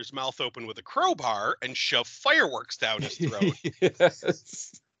the killer's mouth open with a crowbar and shove fireworks down his throat.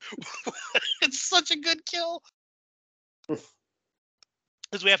 Yes. It's such a good kill.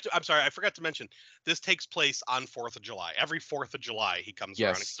 Because I'm sorry, I forgot to mention, this takes place on 4th of July. Every 4th of July he comes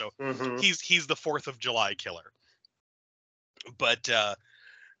around. So he's the 4th of July killer. But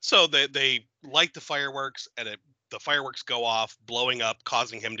so they light the fireworks, and the fireworks go off, blowing up,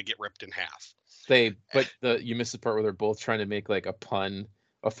 causing him to get ripped in half. You missed the part where they're both trying to make like a pun,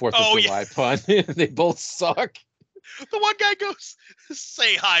 a 4th of July pun. They both suck. The one guy goes,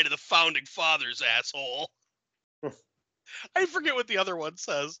 "Say hi to the founding fathers, asshole." I forget what the other one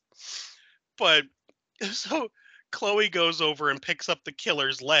says. But so Chloe goes over and picks up the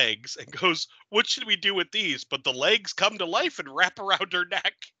killer's legs and goes, "What should we do with these?" But the legs come to life and wrap around her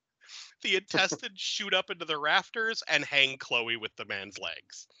neck. The intestines shoot up into the rafters and hang Chloe with the man's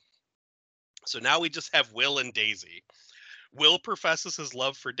legs. So now we just have Will and Daisy. Will professes his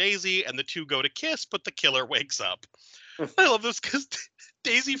love for Daisy, and the two go to kiss, but the killer wakes up. I love this because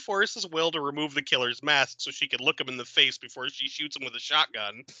Daisy forces Will to remove the killer's mask so she can look him in the face before she shoots him with a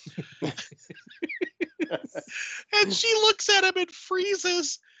shotgun. And she looks at him and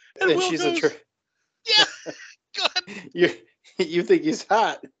freezes. And Will she's goes, "Yeah, go ahead." You think he's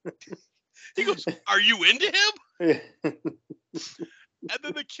hot. He goes, "Are you into him?" Yeah. And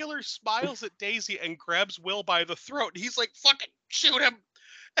then the killer smiles at Daisy and grabs Will by the throat. He's like, "Fucking shoot him!"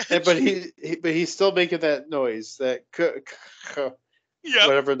 But he's still making that noise, that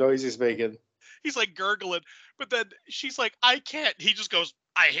whatever noise he's making. He's like gurgling, but then she's like, "I can't." He just goes,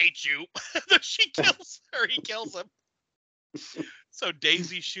 "I hate you." Then he kills him. So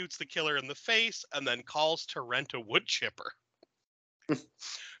Daisy shoots the killer in the face and then calls to rent a wood chipper.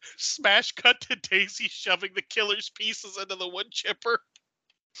 Smash cut to Daisy shoving the killer's pieces into the wood chipper.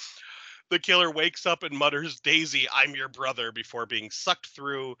 The killer wakes up and mutters, "Daisy, I'm your brother," before being sucked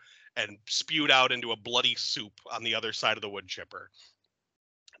through and spewed out into a bloody soup on the other side of the wood chipper.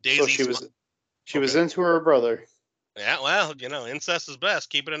 Daisy, so she was into her brother. Yeah, well, incest is best.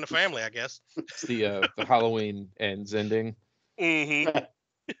 Keep it in the family, I guess. It's the Halloween ends ending. Mm-hmm.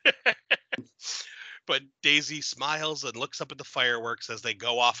 But Daisy smiles and looks up at the fireworks as they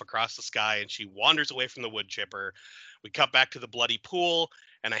go off across the sky, and she wanders away from the wood chipper. We cut back to the bloody pool,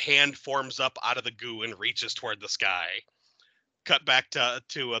 and a hand forms up out of the goo and reaches toward the sky. Cut back to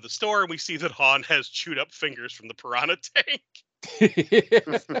the store, and we see that Han has chewed up fingers from the piranha tank.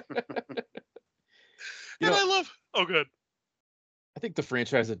 And I love... Oh, good. I think the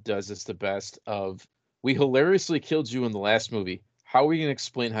franchise that does this the best of, we hilariously killed you in the last movie. How are we going to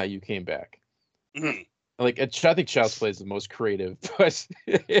explain how you came back? Mm-hmm. Like, I think Child's Play is the most creative. But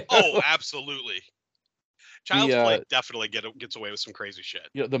Oh, absolutely. Child's Play definitely gets away with some crazy shit.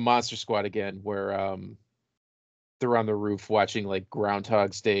 The Monster Squad again, where they're on the roof watching like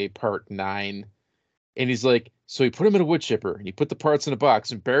Groundhog's Day Part 9. And he's like, so he put him in a wood chipper and he put the parts in a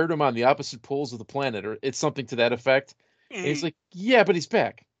box and buried him on the opposite poles of the planet, or it's something to that effect. Mm-hmm. And he's like, yeah, but he's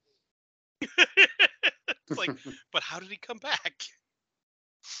back. It's like, but how did he come back?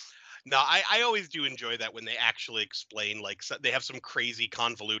 No, I always do enjoy that when they actually explain, like, they have some crazy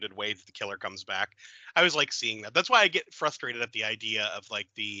convoluted way that the killer comes back. I always like seeing that. That's why I get frustrated at the idea of like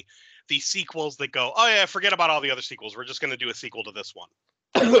the sequels that go, "Oh yeah, forget about all the other sequels. We're just going to do a sequel to this one."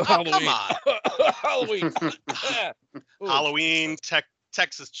 Oh, come on. Halloween. Halloween,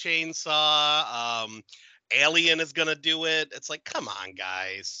 Texas Chainsaw, Alien is going to do it. It's like, come on,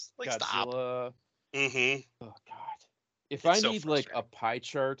 guys. Like, Godzilla. Stop. Mm-hmm. Oh, God. If I need like a pie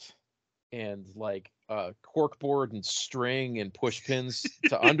chart and like a corkboard and string and push pins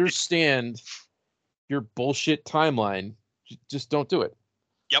to understand your bullshit timeline, just don't do it.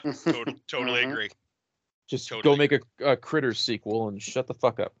 Yep, totally agree. Just go make a Critters sequel and shut the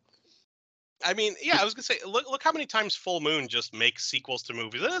fuck up. I mean, yeah, I was gonna say, look how many times Full Moon just makes sequels to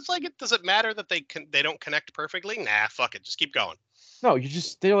movies. It's like, does it matter that they don't connect perfectly? Nah, fuck it, just keep going. No,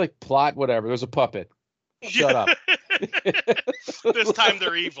 they're like, plot whatever. There's a puppet. Shut up. This time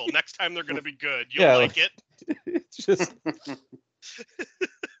they're evil. Next time they're gonna be good. You'll like it. It's just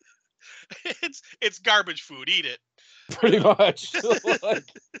it's garbage food. Eat it. Pretty much. Like,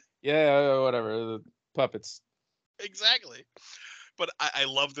 yeah, whatever. The puppets. Exactly. But I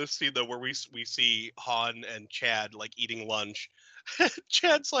love this scene though, where we see Han and Chad like eating lunch.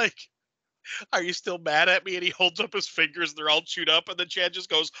 Chad's like, "Are you still mad at me?" And he holds up his fingers. They're all chewed up. And then Chad just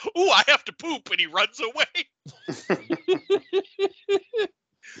goes, "Ooh, I have to poop." And he runs away.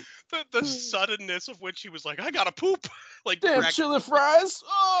 The suddenness of which he was like, "I gotta poop." Like, damn chili fries.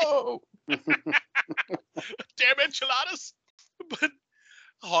 Oh. Damn enchiladas. But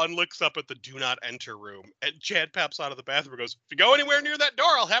Han looks up at the do not enter room, and Chad pops out of the bathroom and goes, "If you go anywhere near that door,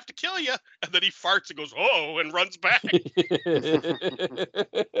 I'll have to kill you." And then he farts and goes, "Oh," and runs back.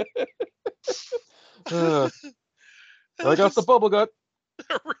 I got the bubble gut.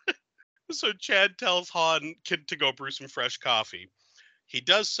 So Chad tells Han to go brew some fresh coffee. He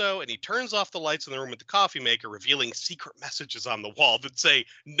does so, and he turns off the lights in the room with the coffee maker, revealing secret messages on the wall that say,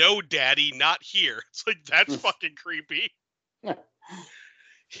 "No, Daddy, not here." It's like, that's fucking creepy.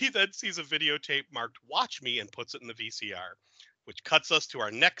 He then sees a videotape marked "Watch Me" and puts it in the VCR, which cuts us to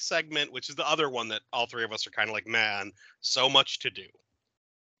our next segment, which is the other one that all three of us are kind of like, man, so much to do.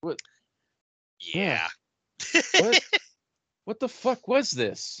 What? Yeah. What? What the fuck was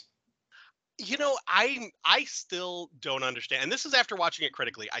this? I still don't understand. And this is after watching it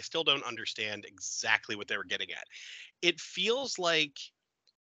critically. I still don't understand exactly what they were getting at. It feels like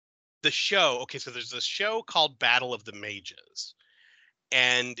the show. Okay, so there's this show called Battle of the Mages,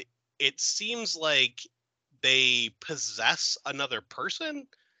 and it seems like they possess another person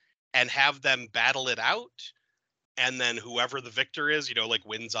and have them battle it out, and then whoever the victor is, like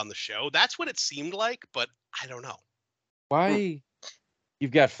wins on the show. That's what it seemed like, but I don't know. Why?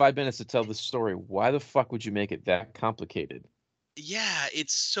 You've got 5 minutes to tell this story. Why the fuck would you make it that complicated? Yeah,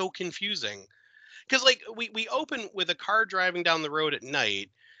 it's so confusing. Because like we open with a car driving down the road at night.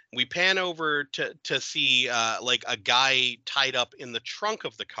 We pan over to see like a guy tied up in the trunk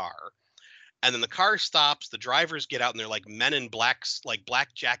of the car. And then the car stops, the drivers get out, and they're like men in blacks, like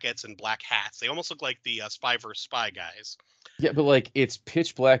black jackets and black hats. They almost look like the Spy vs. Spy guys. Yeah, but like it's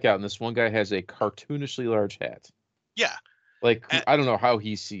pitch black out, and this one guy has a cartoonishly large hat. Yeah. Like I don't know how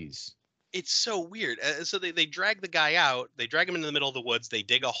he sees. It's so weird. So they drag the guy out. They drag him into the middle of the woods. They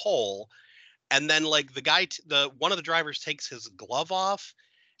dig a hole. And then like the guy, one of the drivers takes his glove off,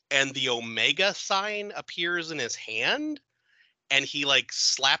 and the Omega sign appears in his hand. And he like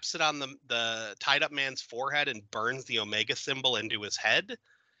slaps it on the tied up man's forehead and burns the Omega symbol into his head.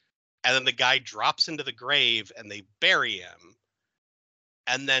 And then the guy drops into the grave and they bury him.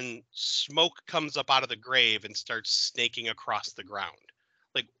 And then smoke comes up out of the grave and starts snaking across the ground.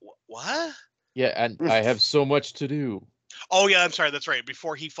 Like, what? Yeah, and I have so much to do. Oh yeah, I'm sorry. That's right.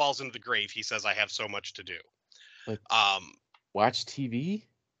 Before he falls into the grave, he says, "I have so much to do." Like, watch TV?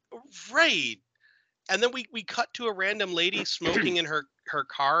 Right. And then we cut to a random lady smoking in her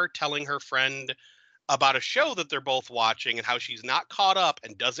car, telling her friend about a show that they're both watching and how she's not caught up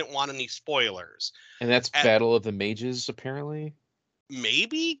and doesn't want any spoilers. And that's Battle of the Mages, apparently?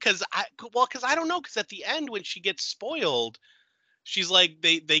 Maybe? Because I don't know. Because at the end, when she gets spoiled, she's like,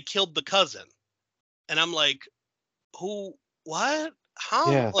 they killed the cousin. And I'm like, who? What?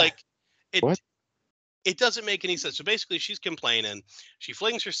 Huh? Yeah. Like, What? It doesn't make any sense. So basically, she's complaining. She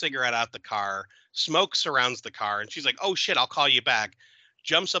flings her cigarette out the car. Smoke surrounds the car. And she's like, oh, shit, I'll call you back.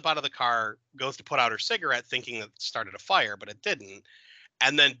 Jumps up out of the car, goes to put out her cigarette, thinking that it started a fire, but it didn't.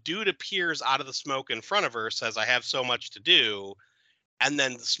 And then dude appears out of the smoke in front of her, says, I have so much to do. And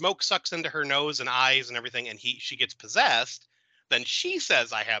then the smoke sucks into her nose and eyes and everything. And she gets possessed. Then she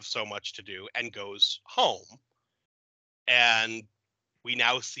says, I have so much to do, and goes home. And we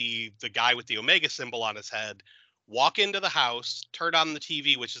now see the guy with the Omega symbol on his head walk into the house, turn on the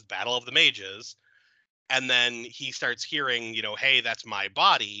TV, which is Battle of the Mages. And then he starts hearing, hey, that's my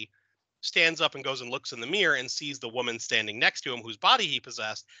body, stands up and goes and looks in the mirror and sees the woman standing next to him whose body he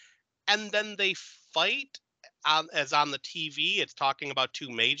possessed. And then they fight as on the TV. It's talking about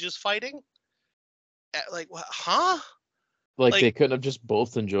two mages fighting. Like, what? Huh? Like they couldn't have just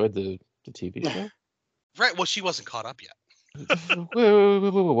both enjoyed the TV show? Right. Well, she wasn't caught up yet. Wait,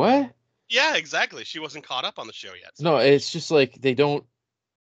 what? Yeah, exactly. She wasn't caught up on the show yet. So. No, it's just like they don't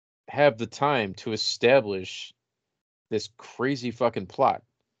have the time to establish this crazy fucking plot.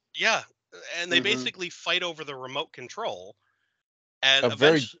 Yeah, and they basically fight over the remote control. And a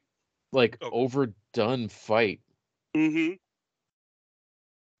very overdone fight. Mm-hmm.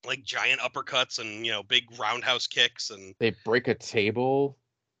 Like giant uppercuts and big roundhouse kicks, and they break a table.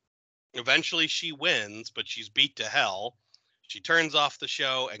 Eventually, she wins, but she's beat to hell. She turns off the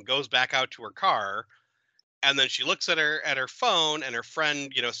show and goes back out to her car. And then she looks at her phone, and her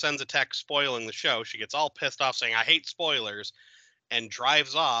friend, sends a text spoiling the show. She gets all pissed off saying, I hate spoilers, and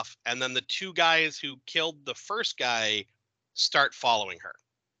drives off. And then the two guys who killed the first guy start following her.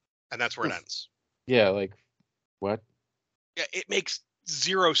 And that's where it ends. Yeah, like what? Yeah, it makes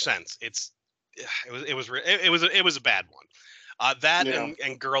zero sense. It was a bad one.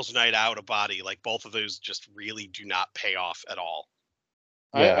 And Girls Night Out, a body, like both of those just really do not pay off at all.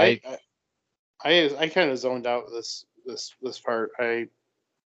 Yeah, I kind of zoned out this part. I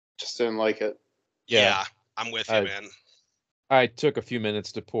just didn't like it. Yeah, I'm with you, man. I took a few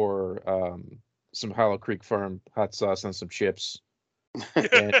minutes to pour some Hollow Creek Farm hot sauce on some chips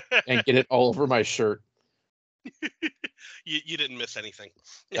and get it all over my shirt. You didn't miss anything.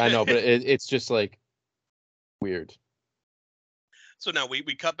 I know, but it's just like weird. So now we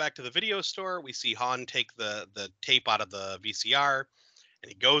cut back to the video store. We see Han take the tape out of the VCR,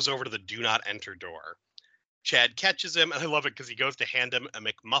 and he goes over to the do not enter door. Chad catches him, and I love it because he goes to hand him a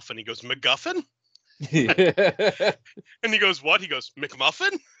McMuffin. He goes, McGuffin? And he goes, what? He goes,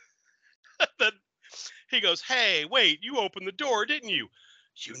 McMuffin? Then he goes, hey, wait, you opened the door, didn't you?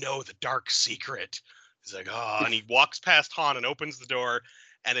 You know the dark secret. He's like, oh, and he walks past Han and opens the door,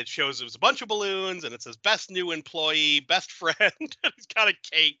 and it shows it was a bunch of balloons, and it says best new employee, best friend, and he's got a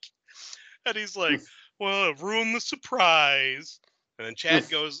cake, and he's like, well, ruin the surprise. And then Chad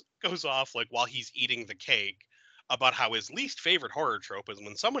goes off, like, while he's eating the cake, about how his least favorite horror trope is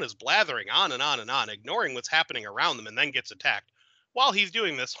when someone is blathering on and on and on, ignoring what's happening around them, and then gets attacked. While he's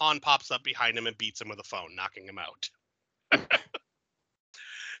doing this, Han pops up behind him and beats him with a phone, knocking him out.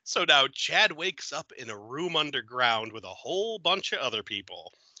 So now Chad wakes up in a room underground with a whole bunch of other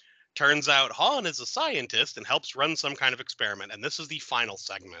people. Turns out Han is a scientist and helps run some kind of experiment. And this is the final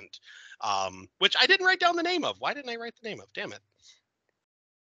segment, which I didn't write down the name of. Why didn't I write the name of? Damn it.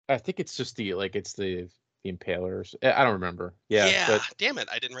 I think it's just the Impalers. I don't remember. Yeah. But... damn it.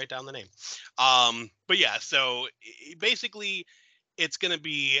 I didn't write down the name. But yeah, so basically it's going to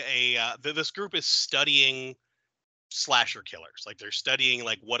be this group is studying slasher killers. Like, they're studying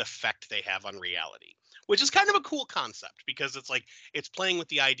like what effect they have on reality, which is kind of a cool concept because it's like it's playing with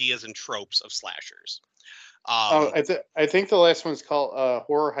the ideas and tropes of slashers. I think the last one's called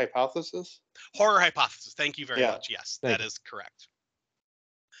Horror Hypothesis. Horror Hypothesis. Thank you very much. Yes, Thank that you. is correct.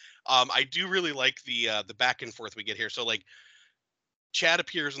 I do really like the back and forth we get here. So like Chad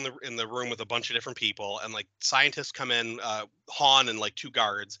appears in the room with a bunch of different people, and like scientists come in, Han and like 2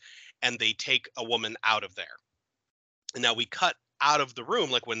 guards, and they take a woman out of there. And now we cut out of the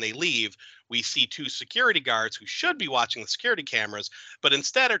room, like when they leave, we see 2 security guards who should be watching the security cameras, but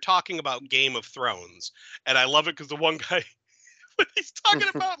instead are talking about Game of Thrones. And I love it because the one guy, when he's talking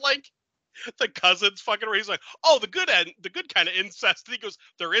about like the cousins fucking around, he's like, oh, the good kind of incest. And he goes,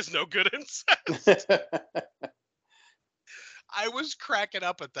 there is no good incest. I was cracking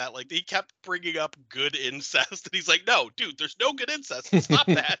up at that. Like, he kept bringing up good incest, and he's like, no, dude, there's no good incest. Stop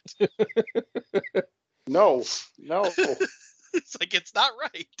that. No. It's like, it's not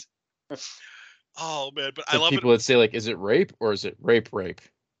right. Oh man, but I love people it. that say like, is it rape or is it rape? Right.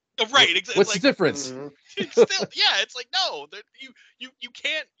 What's the difference? Mm-hmm. It's still, yeah, it's like, no,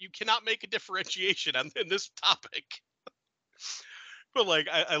 you cannot make a differentiation in this topic. But like,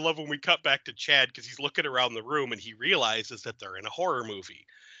 I love when we cut back to Chad because he's looking around the room and he realizes that they're in a horror movie,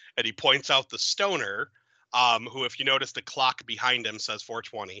 and he points out the stoner, who, if you notice, the clock behind him says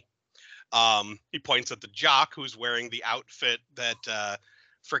 4:20. He points at the jock who's wearing the outfit that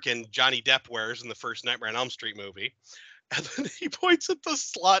frickin' Johnny Depp wears in the first Nightmare on Elm Street movie. And then he points at the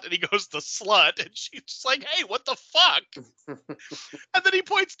slut, and he goes, the slut. And she's just like, hey, what the fuck? And then he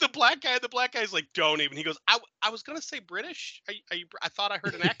points to the black guy, and the black guy's like, don't even. He goes, I was going to say British. Are you, I thought I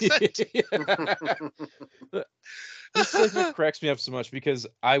heard an accent. This segment cracks me up so much because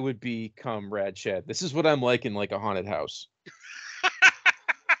I would become Rad Chad. This is what I'm like in like a haunted house.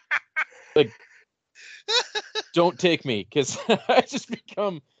 Like, don't take me, because I just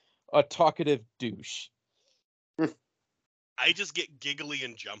become a talkative douche. I just get giggly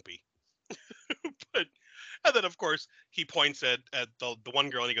and jumpy. And then, of course, he points at the one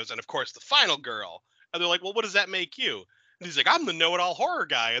girl, and he goes, and of course, the final girl. And they're like, well, what does that make you? And he's like, I'm the know-it-all horror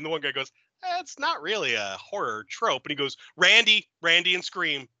guy. And the one guy goes, it's not really a horror trope. And he goes, Randy and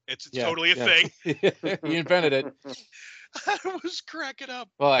Scream. It's totally a thing. He invented it. I was cracking up.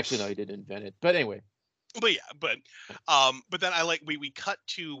 Well, actually, no, he didn't invent it. But anyway. But yeah, but then I like we cut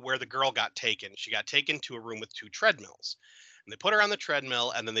to where the girl got taken. She got taken to a room with 2 treadmills. And they put her on the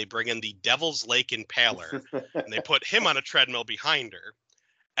treadmill, and then they bring in the Devil's Lake Impaler, and they put him on a treadmill behind her.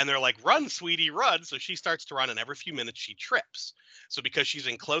 And they're like, run, sweetie, run. So she starts to run, and every few minutes she trips. So because she's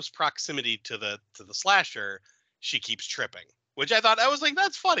in close proximity to the slasher, she keeps tripping. Which I thought, I was like,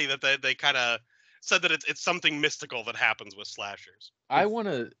 that's funny that they kind of said that it's something mystical that happens with slashers. I want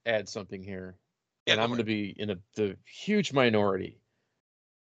to add something here, and I'm going to be in the huge minority.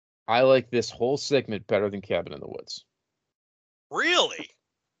 I like this whole segment better than Cabin in the Woods. Really?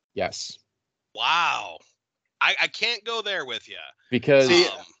 Yes. Wow. I can't go there with you. Because,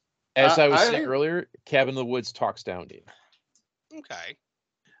 as I was saying earlier, Cabin in the Woods talks down to you. Okay.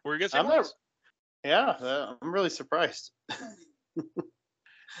 Were you going to say I'm really surprised.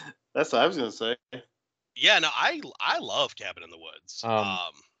 That's what I was going to say. Yeah, no, I love Cabin in the Woods.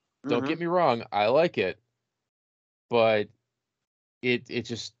 Don't get me wrong, I like it, but it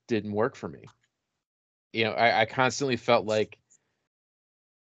just didn't work for me. You know, I constantly felt like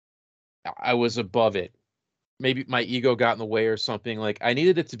I was above it. Maybe my ego got in the way or something. Like, I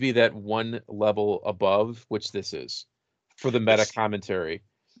needed it to be that one level above, which this is, for the meta commentary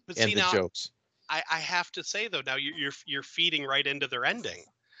and the jokes. I have to say though, now you're feeding right into their ending.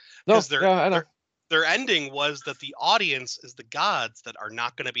 No, I know. Their ending was that the audience is the gods that are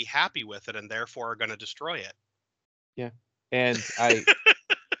not going to be happy with it and therefore are going to destroy it. Yeah. And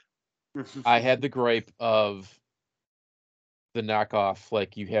I had the gripe of the knockoff,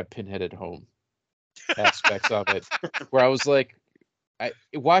 like you have Pinhead at home aspects of it, where I was like,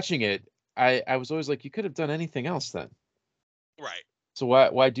 watching it, I was always like, you could have done anything else then. Right. So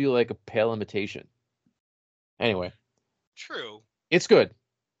why do like a pale imitation? Anyway, True. it's good.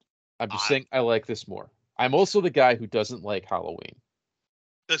 I'm just saying I like this more. I'm also the guy who doesn't like Halloween.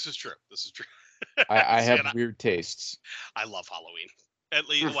 This is true. I See, have weird tastes. I love Halloween. At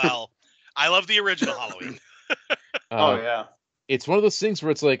least, well, I love the original Halloween. Oh yeah. It's one of those things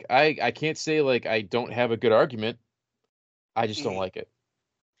where it's like I can't say like I don't have a good argument. I just don't like it.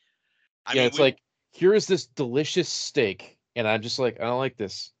 I mean, it's like, here is this delicious steak, and I'm just like, I don't like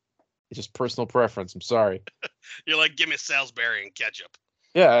this. It's just personal preference. I'm sorry. You're like, give me Salisbury and ketchup.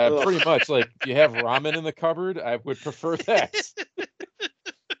 Yeah, pretty much. Like, you have ramen in the cupboard, I would prefer that.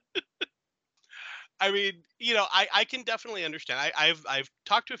 I mean, you know, I can definitely understand. I've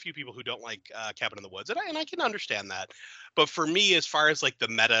talked to a few people who don't like Cabin in the Woods, and I can understand that. But for me, as far as like the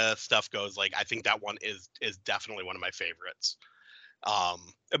meta stuff goes, like I think that one is definitely one of my favorites.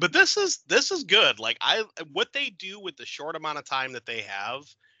 But this is good. Like what they do with the short amount of time that they have,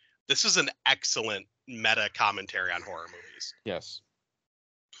 this is an excellent meta commentary on horror movies. Yes.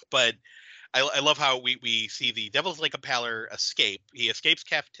 But I love how we see the Devil's Lake Impaler escape. He escapes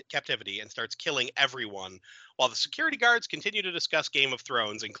captivity and starts killing everyone, while the security guards continue to discuss Game of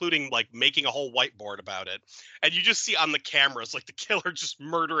Thrones, including like making a whole whiteboard about it. And you just see on the cameras like the killer just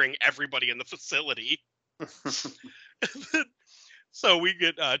murdering everybody in the facility. So we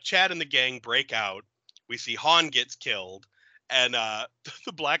get Chad and the gang break out. We see Han gets killed. And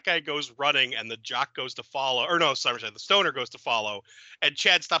the black guy goes running, and the jock goes to follow. Or no, sorry, the stoner goes to follow. And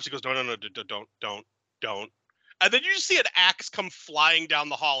Chad stops and goes, no, don't. And then you just see an axe come flying down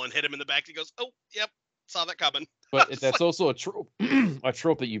the hall and hit him in the back. He goes, oh, yep, saw that coming. But that's also a trope, a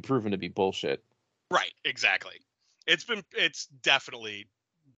trope that you've proven to be bullshit. Right, exactly. It's definitely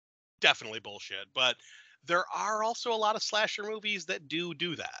bullshit. But there are also a lot of slasher movies that do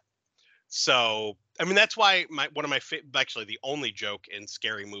that. So, I mean, that's why one of my actually the only joke in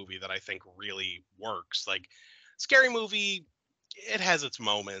Scary Movie that I think really works. Like, Scary Movie, it has its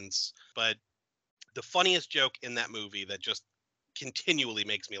moments, but the funniest joke in that movie that just continually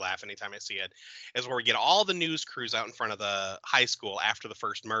makes me laugh anytime I see it is where we get all the news crews out in front of the high school after the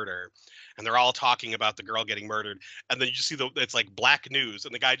first murder, and they're all talking about the girl getting murdered, and then you just see it's like black news,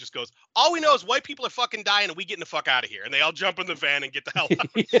 and the guy just goes, all we know is white people are fucking dying and we getting the fuck out of here, and they all jump in the van and get the hell out.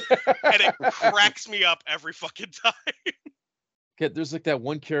 And it cracks me up every fucking time. Yeah, there's like that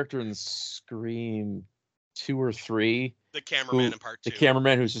one character in Scream 2 or 3, the cameraman in part 2, the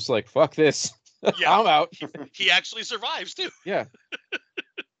cameraman who's just like, fuck this. Yeah. I'm out. He actually survives too. Yeah.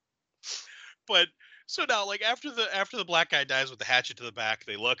 But so now, like after the black guy dies with the hatchet to the back,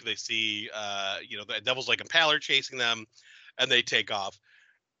 they look, they see, the Devil's Lake Impaler chasing them, and they take off.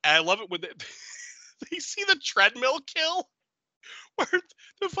 And I love it when they see the treadmill kill, where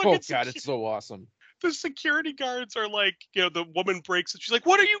the fucking it's so awesome. The security guards are like, the woman breaks it. She's like,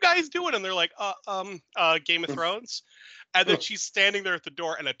 "What are you guys doing?" And they're like, Game of Thrones." And then she's standing there at the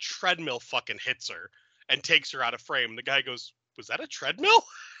door, and a treadmill fucking hits her and takes her out of frame. And the guy goes, "Was that a treadmill?"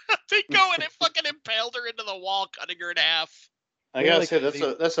 They go and it fucking impaled her into the wall, cutting her in half. I gotta say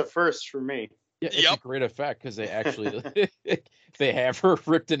that's a first for me. Yeah, it's a great effect because they actually they have her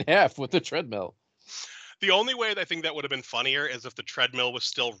ripped in half with the treadmill. The only way I think that would have been funnier is if the treadmill was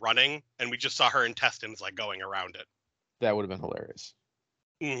still running and we just saw her intestines like going around it. That would have been hilarious.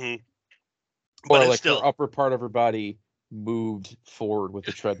 Mm-hmm. But like her upper part of her body moved forward with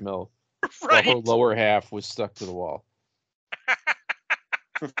the treadmill, right, while her lower half was stuck to the wall.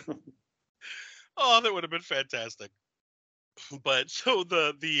 Oh, that would have been fantastic. But so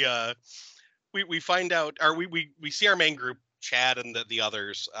we find out, or we see our main group, Chad and the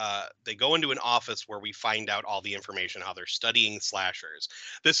others, they go into an office where we find out all the information, how they're studying slashers.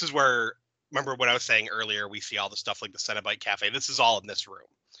 This is where, remember what I was saying earlier, we see all the stuff like the Cenobite Cafe. This is all in this room.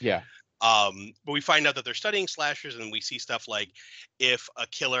 Yeah. But we find out that they're studying slashers, and we see stuff like if a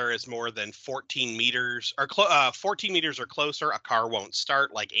killer is more than 14 meters or 14 meters or closer, a car won't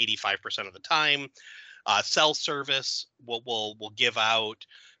start like 85% of the time. Cell service will give out.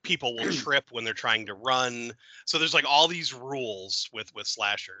 People will trip when they're trying to run. So there's like all these rules with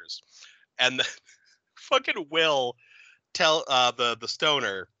slashers, and fucking Will tell the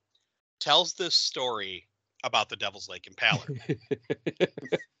stoner tells this story about the Devil's Lake Impaler.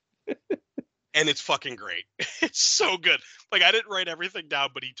 And it's fucking great. It's so good. Like, I didn't write everything down,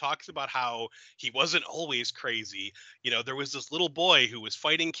 but he talks about how he wasn't always crazy. You know, there was this little boy who was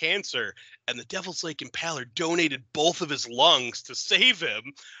fighting cancer, and the Devil's Lake Impaler donated both of his lungs to save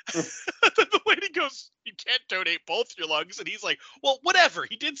him. Then the lady goes, "You can't donate both your lungs." And he's like, "Well, whatever.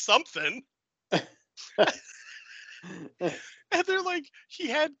 He did something." And they're like, he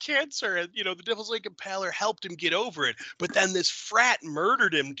had cancer, and the Devil's Lake Impaler helped him get over it. But then this frat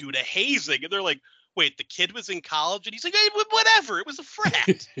murdered him due to hazing. And they're like, wait, the kid was in college? And he's like, hey, whatever, it was a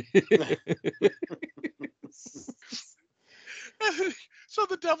frat. So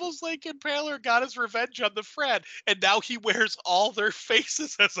the Devil's Lake Impaler got his revenge on the frat, and now he wears all their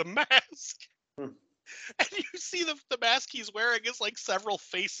faces as a mask. And you see the mask he's wearing is like several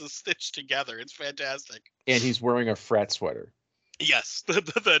faces stitched together. It's fantastic. And he's wearing a frat sweater. Yes,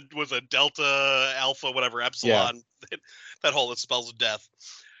 that was a Delta, Alpha, whatever, Epsilon. Yeah. That whole, that spells death.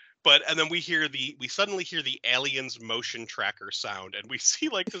 And then we suddenly hear the aliens motion tracker sound, and we see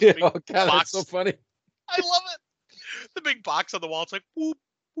like this big God, box. That's so funny. I love it. The big box on the wall. It's like whoop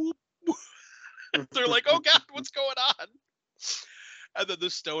whoop whoop. They're like, oh God, what's going on? And then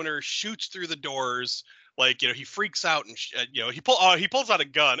the stoner shoots through the doors. Like, he freaks out and he pulls out a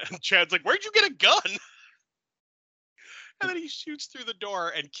gun, and Chad's like, where'd you get a gun? And then he shoots through the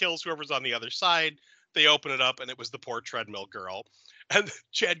door and kills whoever's on the other side. They open it up, and it was the poor treadmill girl. And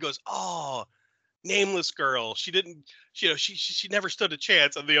Chad goes, oh, nameless girl. She didn't, she never stood a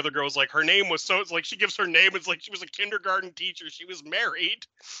chance. And the other girl's like, her name was it's like, she gives her name. It's like she was a kindergarten teacher. She was married.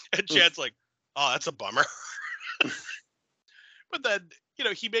 And Chad's like, oh, that's a bummer. But then,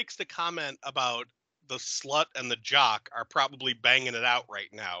 he makes the comment about the slut and the jock are probably banging it out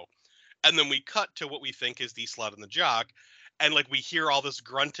right now. And then we cut to what we think is the slut and the jock. And like we hear all this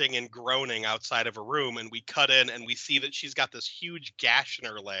grunting and groaning outside of a room, and we cut in and we see that she's got this huge gash in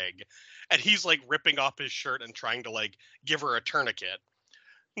her leg, and he's like ripping off his shirt and trying to like give her a tourniquet.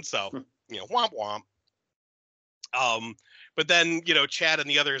 And so, womp womp. But then, Chad and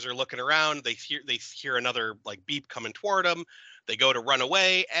the others are looking around. They hear another like beep coming toward them. They go to run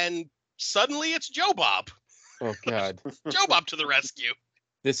away, and suddenly it's Joe Bob. Oh God. Joe Bob to the rescue.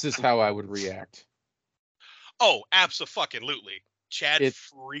 This is how I would react. Oh, abso-fucking-lutely. Chad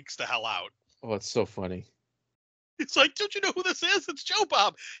freaks the hell out. Oh, it's so funny. It's like, don't you know who this is? It's Joe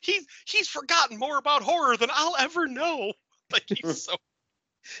Bob. He's forgotten more about horror than I'll ever know. Like, he's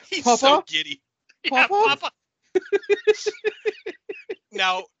Papa? So giddy. Papa? Yeah, Papa.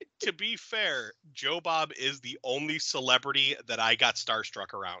 Now, to be fair, Joe Bob is the only celebrity that I got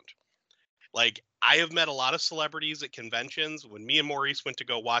starstruck around. Like, I have met a lot of celebrities at conventions. When me and Maurice went to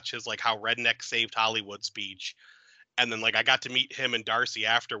go watch his, like, How Redneck Saved Hollywood speech, and then, like, I got to meet him and Darcy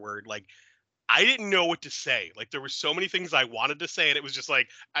afterward, like, I didn't know what to say. Like, there were so many things I wanted to say, and it was just like,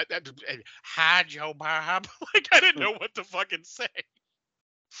 hi, Joe Bob. Like, I didn't know what to fucking say.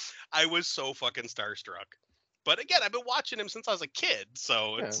 I was so fucking starstruck. But again, I've been watching him since I was a kid,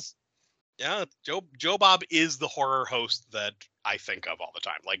 so it's... Yeah, Joe Bob is the horror host that I think of all the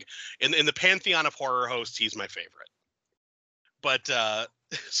time. Like in the pantheon of horror hosts, he's my favorite. But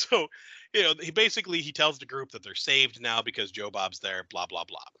so he tells the group that they're saved now because Joe Bob's there. Blah blah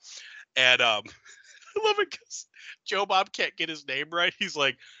blah. And I love it because Joe Bob can't get his name right. He's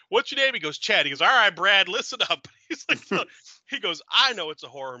like, "What's your name?" He goes, "Chad." He goes, "All right, Brad, listen up." He's like, "Look." He goes, "I know it's a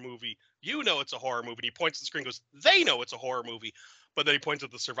horror movie. You know it's a horror movie." And he points to the screen. And goes, "They know it's a horror movie." But then he points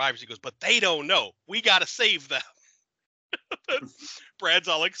at the survivors. He goes, "But they don't know. We got to save them." Brad's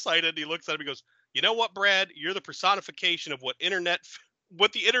all excited. He looks at him. He goes, "You know what, Brad? You're the personification of what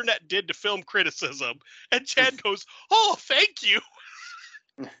the internet did to film criticism." And Chad goes, "Oh, thank you."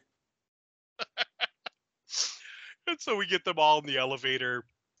 And so we get them all in the elevator.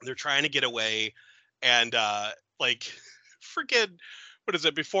 They're trying to get away. And freaking, what is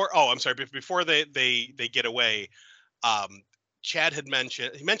it? Before they get away, Chad had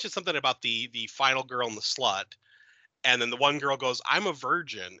mentioned something about the final girl and the slut, and then the one girl goes, "I'm a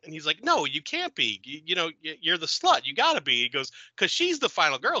virgin," and he's like, "No, you can't be. You're the slut. You gotta be." He goes, "Cause she's the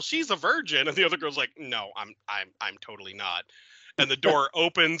final girl. She's a virgin," and the other girl's like, "No, I'm totally not." And the door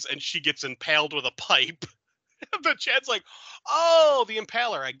opens and she gets impaled with a pipe. And then Chad's like, "Oh, the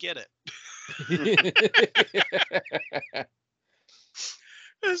impaler. I get it."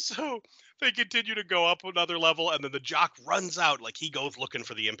 And so they continue to go up another level, and then the jock runs out like he goes looking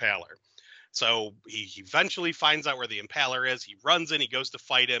for the impaler. So he eventually finds out where the impaler is. He runs in, he goes to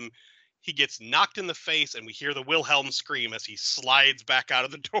fight him. He gets knocked in the face, and we hear the Wilhelm scream as he slides back out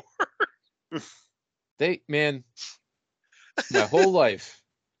of the door. My whole life,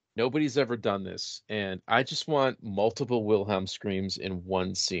 nobody's ever done this, and I just want multiple Wilhelm screams in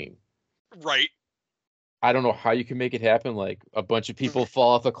one scene. Right. I don't know how you can make it happen. Like a bunch of people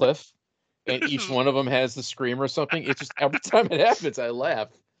fall off a cliff, and each one of them has the scream or something. It's just every time it happens, I laugh.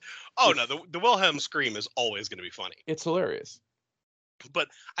 Oh no, the Wilhelm scream is always going to be funny. It's hilarious. But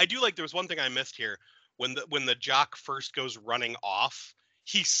I do like, there was one thing I missed here. When the jock first goes running off,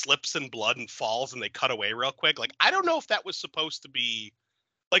 he slips in blood and falls, and they cut away real quick. Like, I don't know if that was supposed to be,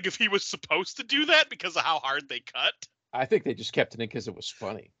 like, if he was supposed to do that because of how hard they cut. I think they just kept it in because it was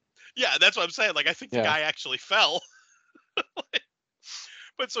funny. Yeah, that's what I'm saying. Like, I think the guy actually fell.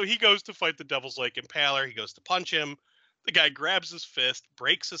 But so he goes to fight the Devil's Lake Impaler. He goes to punch him. The guy grabs his fist,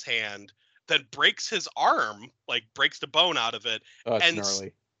 breaks his hand, then breaks his arm, like breaks the bone out of it, Oh, it's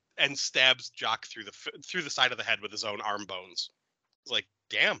gnarly. And stabs Jock through the side of the head with his own arm bones. It's like,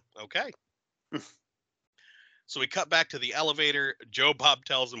 damn, okay. So we cut back to the elevator. Joe Bob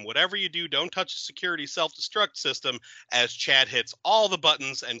tells him, whatever you do, don't touch the security self-destruct system, as Chad hits all the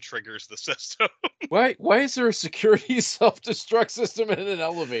buttons and triggers the system. Why is there a security self-destruct system in an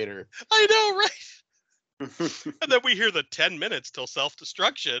elevator? I know, right? And then we hear the 10 minutes till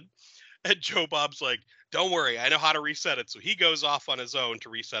self-destruction. And Joe Bob's like, don't worry, I know how to reset it. So he goes off on his own to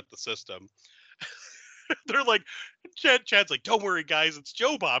reset the system. They're like, Chad's like, don't worry, guys, it's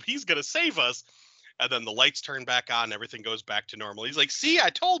Joe Bob. He's going to save us. And then the lights turn back on and everything goes back to normal. He's like, see, I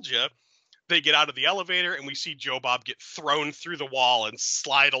told you. They get out of the elevator and we see Joe Bob get thrown through the wall and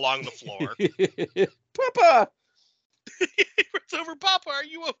slide along the floor. Papa! It's over. Papa, are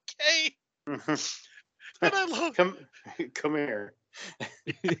you okay? And I love, come here.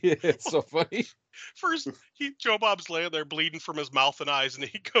 It's so funny. First, Joe Bob's laying there bleeding from his mouth and eyes, and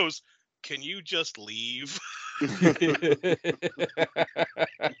he goes, can you just leave?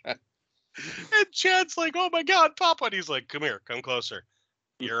 And Chad's like, oh my God, Papa. And he's like, come here, come closer.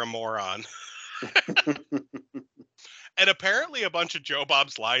 You're a moron. And apparently a bunch of Joe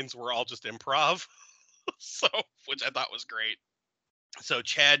Bob's lines were all just improv. So, which I thought was great. So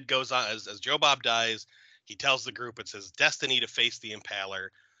Chad goes on, as Joe Bob dies, he tells the group it's his destiny to face the Impaler.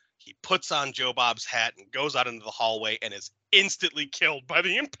 He puts on Joe Bob's hat and goes out into the hallway and is instantly killed by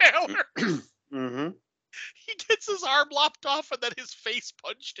the Impaler. Mm-hmm. He gets his arm lopped off and then his face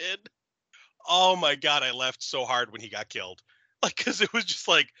punched in. Oh my God, I laughed so hard when he got killed. Like, because it was just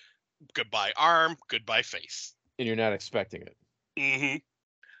like, goodbye arm, goodbye face. And you're not expecting it. Mm-hmm.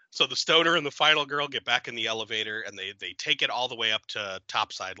 So the stoner and the final girl get back in the elevator and they take it all the way up to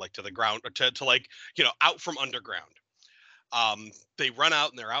topside, like to the ground, or to like, you know, out from underground. They run out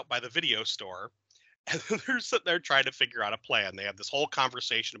and they're out by the video store. And they're sitting there trying to figure out a plan. They have this whole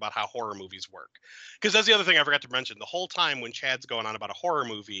conversation about how horror movies work. Because that's the other thing I forgot to mention. The whole time when Chad's going on about a horror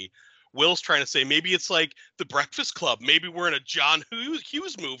movie, Will's trying to say, maybe it's like The Breakfast Club. Maybe we're in a John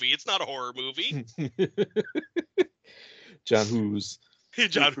Hughes movie. It's not a horror movie. John Hughes.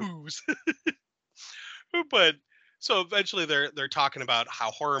 John Hughes. But so eventually they're talking about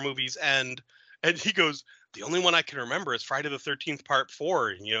how horror movies end. And he goes, the only one I can remember is Friday the 13th Part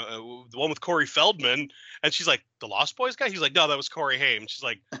 4. You know, the one with Corey Feldman. And she's like, the Lost Boys guy? He's like, no, that was Corey Haim. She's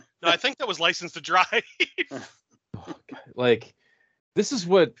like, no, I think that was License to Drive. Oh, like, this is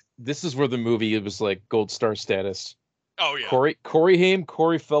where the movie, it was like gold star status. Oh yeah. Corey Haim,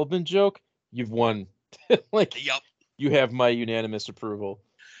 Corey Feldman joke, you've won. Like, yep. You have my unanimous approval.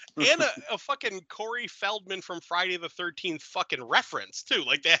 And a fucking Corey Feldman from Friday the 13th fucking reference too.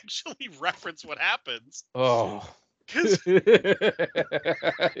 Like, they actually reference what happens. Oh, because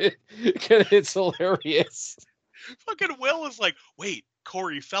it's hilarious. Fucking Will is like, wait,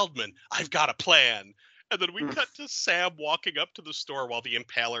 Corey Feldman, I've got a plan. And then we cut to Sam walking up to the store while the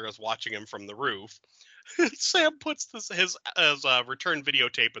Impaler is watching him from the roof. Sam puts his return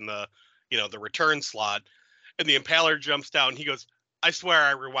videotape in the return slot, and the Impaler jumps down. He goes, I swear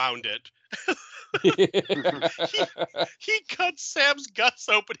I rewound it. he cuts Sam's guts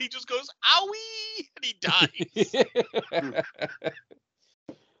open. He just goes, owie, and he dies.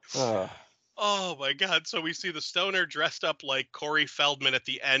 Oh my God. So we see the stoner dressed up like Corey Feldman at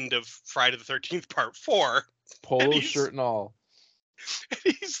the end of Friday the 13th Part 4. Polo shirt and all. And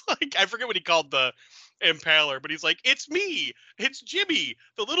he's like, I forget what he called the Impaler, but he's like, it's me. It's Jimmy,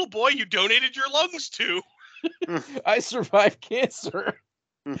 the little boy you donated your lungs to. I survived cancer.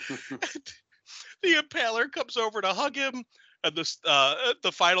 The Impaler comes over to hug him, and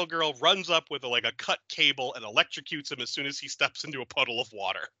the final girl runs up with a cut cable and electrocutes him as soon as he steps into a puddle of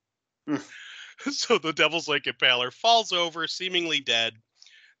water. So the Devil's Lake Impaler falls over, seemingly dead.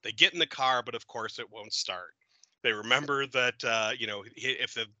 They get in the car, but of course it won't start. They remember that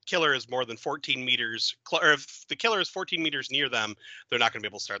if the killer is more than 14 meters, or if the killer is 14 meters near them, they're not going to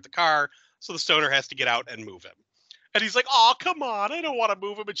be able to start the car. So the stoner has to get out and move him. And he's like, "Oh, come on, I don't want to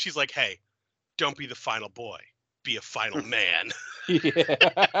move him." And she's like, "Hey, don't be the final boy. Be a final man."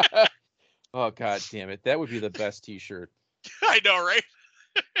 Yeah. Oh, God damn it. That would be the best t-shirt. I know, right?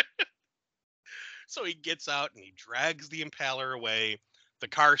 So he gets out and he drags the Impaler away. The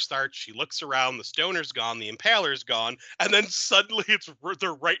car starts. She looks around. The stoner's gone. The Impaler's gone. And then suddenly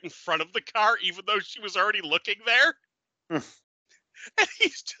they're right in front of the car, even though she was already looking there. And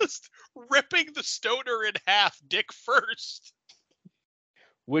he's just ripping the stoner in half, dick first.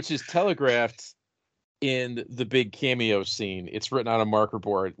 Which is telegraphed in the big cameo scene. It's written on a marker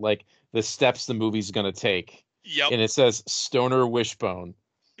board, like the steps the movie's going to take. Yep. And it says Stoner Wishbone.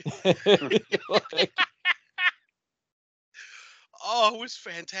 Like, oh, it was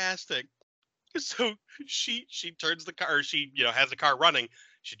fantastic. So she turns the car, she has the car running.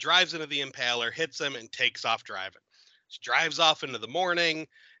 She drives into the Impaler, hits him, and takes off driving. She drives off into the morning,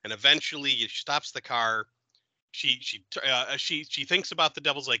 and eventually she stops the car. She thinks about the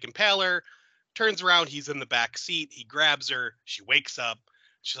Devil's Lake Impaler, turns around. He's in the back seat. He grabs her. She wakes up.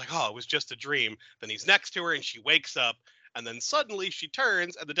 She's like, "Oh, it was just a dream." Then he's next to her, and she wakes up. And then suddenly she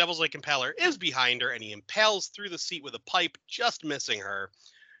turns, and the Devil's Lake Impaler is behind her, and he impales through the seat with a pipe, just missing her.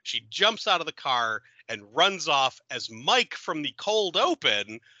 She jumps out of the car and runs off as Mike from the cold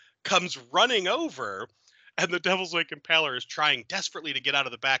open comes running over. And the Devil's Lake Impaler is trying desperately to get out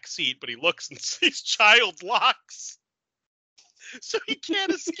of the back seat, but he looks and sees child locks. So he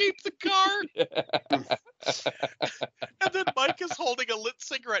can't escape the car. And then Mike is holding a lit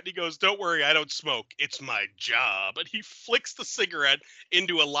cigarette and he goes, "Don't worry, I don't smoke. It's my job." And he flicks the cigarette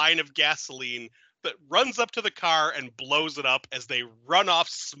into a line of gasoline that runs up to the car and blows it up as they run off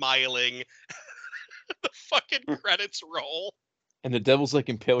smiling. The fucking credits roll. And the Devil's Lake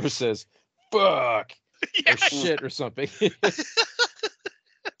Impaler says, "Fuck." Yeah. Or shit or something.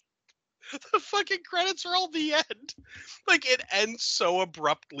 The fucking credits roll the end. Like, it ends so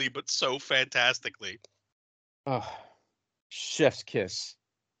abruptly, but so fantastically. Oh, chef's kiss.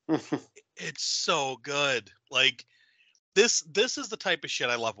 It's so good. Like, this is the type of shit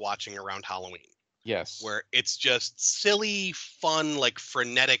I love watching around Halloween. Yes. Where it's just silly, fun, like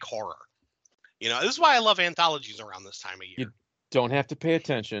frenetic horror. This is why I love anthologies around this time of year. You don't have to pay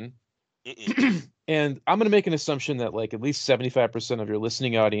attention. And I'm going to make an assumption that like at least 75% of your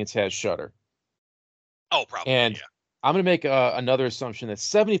listening audience has Shudder. Oh, probably. And yeah. I'm going to make another assumption that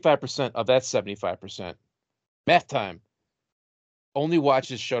 75% of that 75%, math time, only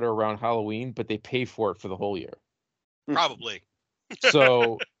watches Shudder around Halloween, but they pay for it for the whole year. Probably.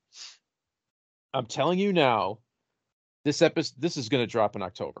 So I'm telling you now, this is going to drop in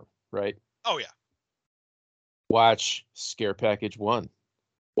October, right? Oh, yeah. Watch Scare Package 1.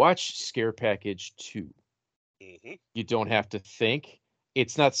 Watch Scare Package 2. Mm-hmm. You don't have to think.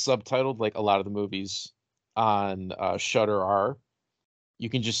 It's not subtitled like a lot of the movies on Shudder are. You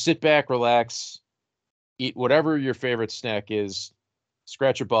can just sit back, relax, eat whatever your favorite snack is,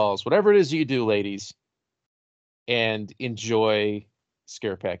 scratch your balls, whatever it is you do, ladies, and enjoy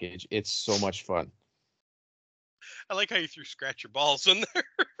Scare Package. It's so much fun. I like how you threw scratch your balls in there.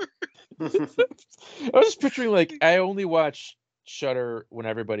 I was just picturing like I only watch Shudder when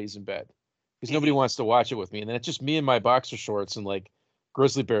everybody's in bed because nobody wants to watch it with me, and then it's just me in my boxer shorts and like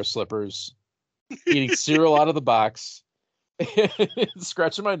grizzly bear slippers, eating cereal out of the box,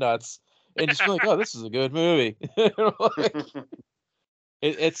 scratching my nuts, and just being like, "Oh, this is a good movie."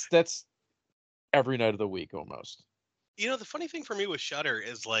 That's every night of the week almost. The funny thing for me with Shudder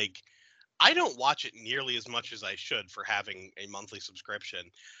is like I don't watch it nearly as much as I should for having a monthly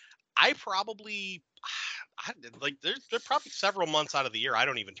subscription. I probably like there's probably several months out of the year I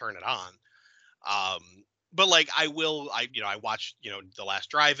don't even turn it on. But like I watch The Last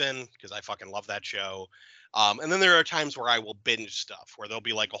Drive-In because I fucking love that show. And then there are times where I will binge stuff where there'll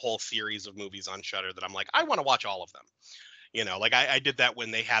be like a whole series of movies on Shudder that I'm like I want to watch all of them. Like I did that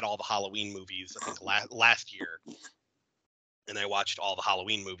when they had all the Halloween movies I think last year. And I watched all the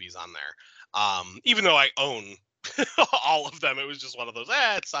Halloween movies on there. Even though I own all of them, it was just one of those,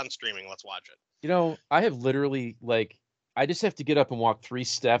 it's on streaming, let's watch it. I have literally like I just have to get up and walk 3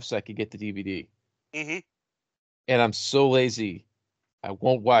 steps so I could get the DVD. Mm-hmm. And I'm so lazy, I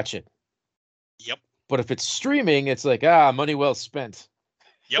won't watch it. Yep. But if it's streaming, it's like, money well spent.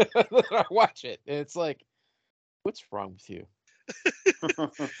 Yep. I watch it. And it's like, what's wrong with you?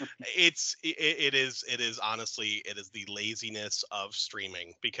 It is honestly, it is the laziness of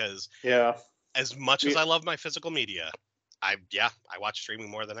streaming because as much as I love my physical media, I watch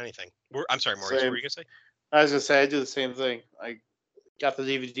streaming more than anything. I'm sorry, Maurice, what were you gonna say? I was gonna say I do the same thing. I got the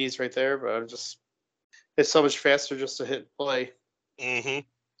DVDs right there, but it's so much faster just to hit play. Mm-hmm.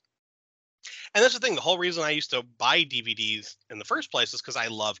 And that's the thing. The whole reason I used to buy DVDs in the first place is because I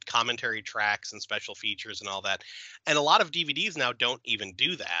loved commentary tracks and special features and all that. And a lot of DVDs now don't even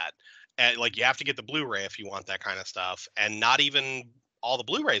do that. And like you have to get the Blu-ray if you want that kind of stuff. And not even all the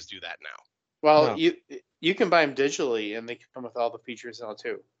Blu-rays do that now. Well, No. you can buy them digitally, and they come with all the features now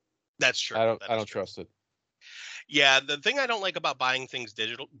too. That's true. I That don't is true. trust it. Yeah, the thing I don't like about buying things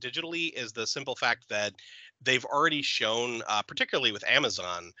digitally is the simple fact that they've already shown, particularly with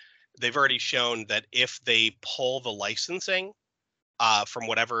Amazon, they've already shown that if they pull the licensing from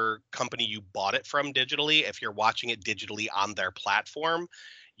whatever company you bought it from digitally, if you're watching it digitally on their platform,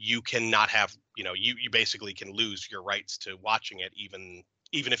 you cannot have, you basically can lose your rights to watching it even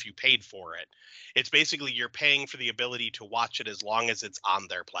if you paid for it. It's basically you're paying for the ability to watch it as long as it's on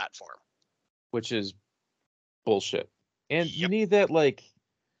their platform. Which is bullshit. And you Yep. need that like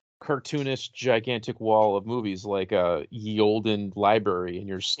cartoonish gigantic wall of movies like a ye olden library in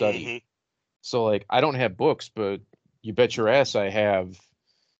your study. Mhm. So like I don't have books, but you bet your ass I have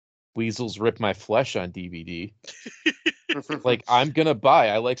Weasels Rip My Flesh on DVD. Like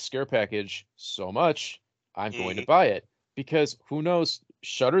I like Scare Package so much, I'm going to buy it because who knows,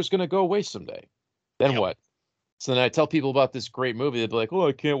 Shudder's gonna go away someday. Then Yep. what? So then I tell people about this great movie, they'd be like, "Oh,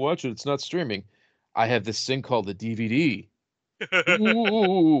 I can't watch it. It's not streaming." I have this thing called the DVD.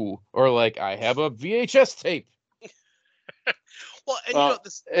 Ooh, or like I have a VHS tape. Well, and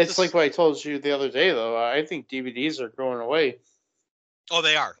it's like what I told you the other day, though. I think DVDs are going away. Oh,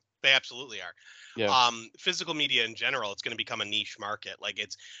 they are. They absolutely are. Yeah. Physical media in general, it's going to become a niche market. Like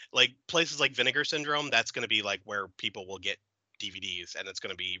it's like places like Vinegar Syndrome, that's going to be like where people will get DVDs, and it's going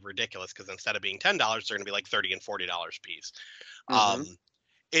to be ridiculous because instead of being $10, they're going to be like $30 and $40 a piece. Mhm.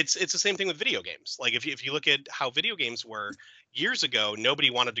 It's the same thing with video games. Like if you look at how video games were years ago, nobody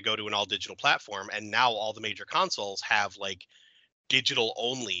wanted to go to an all digital platform, and now all the major consoles have like digital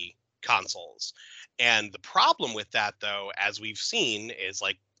only consoles. And the problem with that, though, as we've seen, is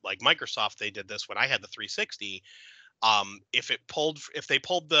like Microsoft, they did this when I had the 360. If they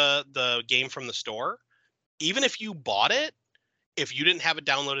pulled the game from the store, even if you bought it, if you didn't have it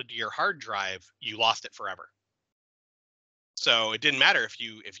downloaded to your hard drive, you lost it forever. So it didn't matter if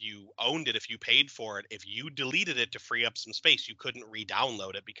you owned it, if you paid for it, if you deleted it to free up some space, you couldn't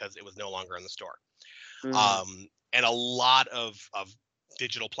re-download it because it was no longer in the store. Mhm. And a lot of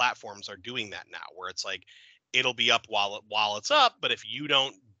digital platforms are doing that now, where it's like it'll be up while it's up, but if you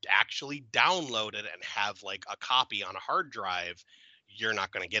don't actually download it and have like a copy on a hard drive, you're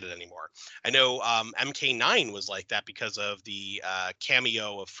not going to get it anymore. I know MK9 was like that because of the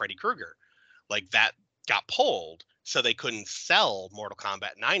cameo of Freddy Krueger. Like that got pulled, so they couldn't sell Mortal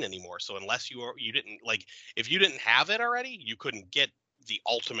Kombat 9 anymore. So unless you didn't like, if you didn't have it already, you couldn't get the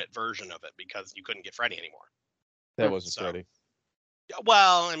ultimate version of it because you couldn't get Freddy anymor. That wasn't So- Freddy.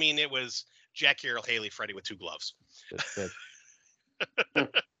 Well, I mean, it was Jackie Earle Haley Freddy with 2 gloves.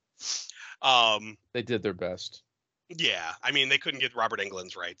 They did their best. Yeah, I mean, they couldn't get Robert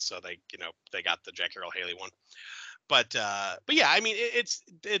Englund's right, so they got the Jackie Earle Haley one. But yeah, I mean,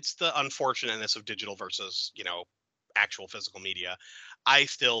 it's the unfortunateness of digital versus actual physical media. I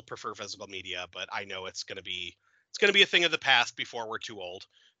still prefer physical media, but I know it's gonna be a thing of the past before we're too old.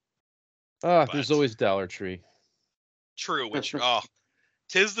 There's But- always Dollar Tree. True, which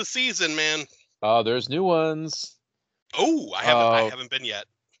 'tis the season, man. Oh, there's new ones. Oh, I haven't been yet.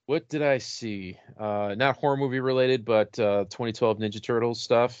 What did I see? Not horror movie related, but 2012 Ninja Turtles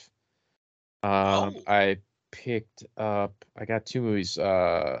stuff. I picked up. I got 2 movies.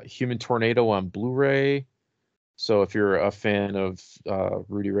 Human Tornado on Blu-ray. So if you're a fan of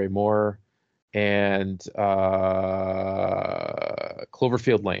Rudy Ray Moore, and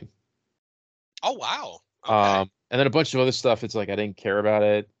Cloverfield Lane. Oh wow. Okay. And then a bunch of other stuff. It's like I didn't care about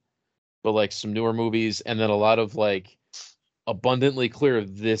it, but like some newer movies, and then a lot of like abundantly clear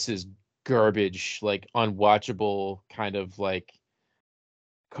this is garbage, like unwatchable kind of like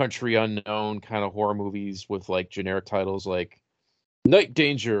country unknown kind of horror movies with like generic titles like Night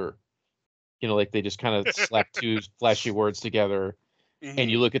Danger. Like they just kind of slap 2 flashy words together,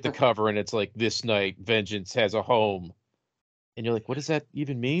 and you look at the cover and it's like, this night vengeance has a home, and you're like, what does that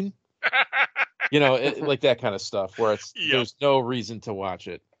even mean? Like that kind of stuff where it's there's no reason to watch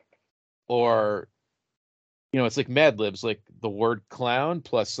it. Or it's like Mad Libs, like the word clown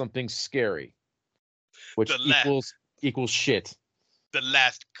plus something scary, which equals shit. The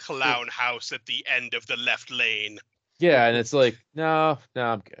last clown house at the end of the left lane. Yeah, and it's like, no,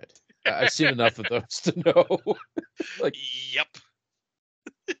 I'm good. I've seen enough of those to know. Like, yep.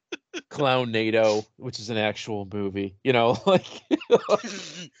 Clownado, which is an actual movie, like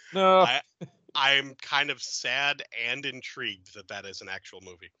no. I'm kind of sad and intrigued that is an actual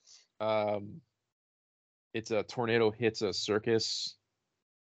movie. It's a tornado hits a circus.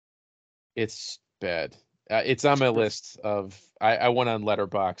 It's bad. It's on my list of. I went on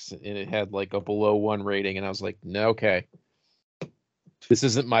Letterboxd and it had like a below 1 rating, and I was like, no, okay, this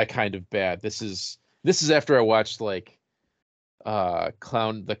isn't my kind of bad. This is after I watched like the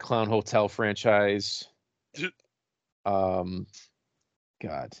Clown Hotel franchise. God,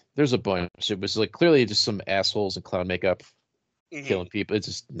 there's a bunch. It was like clearly just some assholes in clown makeup killing people. It's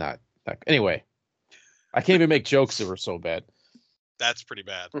just not. Anyway, I can't even make jokes that were so bad. That's pretty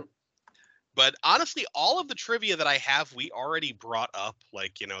bad. But honestly, all of the trivia that I have, we already brought up,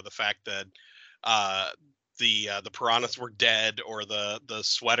 like, the fact that the piranhas were dead, or the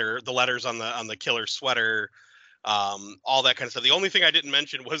sweater, the letters on the killer sweater, all that kind of stuff. The only thing I didn't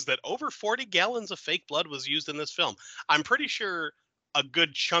mention was that over 40 gallons of fake blood was used in this film. I'm pretty sure a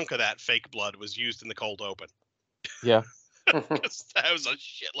good chunk of that fake blood was used in the cold open. Yeah. Because that was a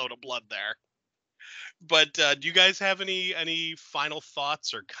shitload of blood there. But do you guys have any final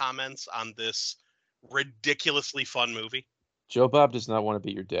thoughts or comments on this ridiculously fun movie? Joe Bob does not want to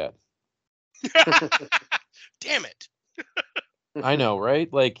be your dad. Damn it. I know,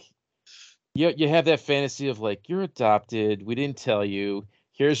 right? Like, you have that fantasy of like, you're adopted. We didn't tell you.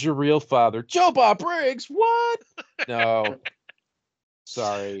 Here's your real father. Joe Bob Briggs. What? No.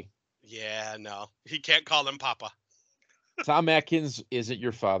 Sorry. Yeah, no. He can't call him Papa. Tom Atkins isn't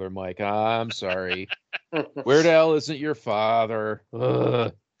your father, Mike. I'm sorry. Weird Al isn't your father.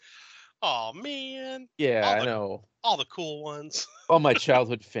 Ugh. Oh, man. Yeah, I know. All the cool ones. All my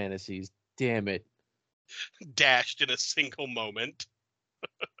childhood fantasies. Damn it. Dashed in a single moment.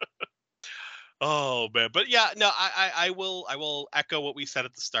 Oh, man. But yeah, no, I will echo what we said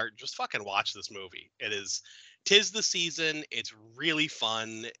at the start. Just fucking watch this movie. Tis the season. It's really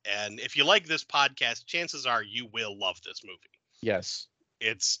fun. And if you like this podcast, chances are you will love this movie. Yes.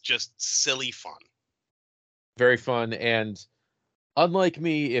 It's just silly fun. Very fun. And unlike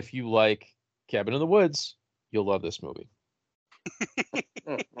me, if you like Cabin in the Woods, you'll love this movie.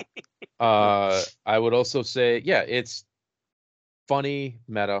 I would also say, yeah, it's funny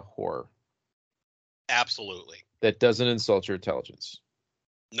meta horror. Absolutely. That doesn't insult your intelligence.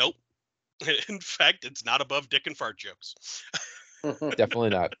 Nope. In fact, it's not above dick and fart jokes.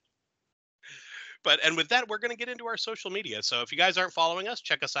 Definitely not. And with that, we're going to get into our social media. So if you guys aren't following us,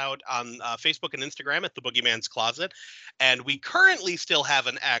 check us out on Facebook and Instagram at The Boogeyman's Closet. And we currently still have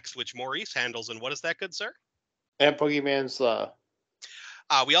an X, which Maurice handles. And what is that, good sir? And Boogeyman's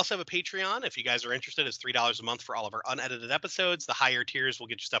We also have a Patreon. If you guys are interested, it's $3 a month for all of our unedited episodes. The higher tiers will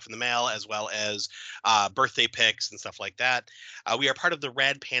get you stuff in the mail, as well as birthday pics and stuff like that. We are part of the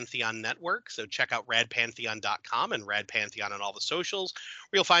Rad Pantheon Network, so check out radpantheon.com and Rad Pantheon on all the socials,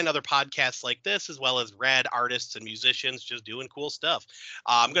 where you'll find other podcasts like this, as well as rad artists and musicians just doing cool stuff.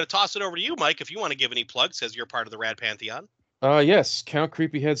 I'm going to toss it over to you, Mike, if you want to give any plugs, because you're part of the Rad Pantheon. Yes, Count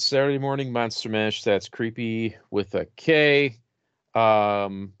Creepyhead's Saturday Morning Monster Mash. That's creepy with a K.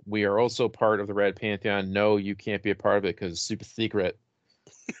 We are also part of the Rad Pantheon. No, you can't be a part of it because it's super secret.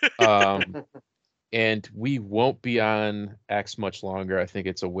 And we won't be on X much longer. I think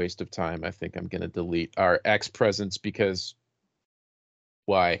it's a waste of time. I think I'm going to delete our X presence because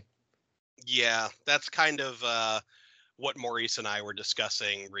why? Yeah, that's kind of what Maurice and I were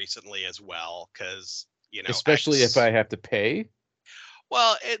discussing recently as well, because, especially if I have to pay.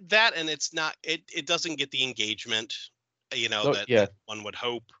 Well, it's not, it doesn't get the engagement that one would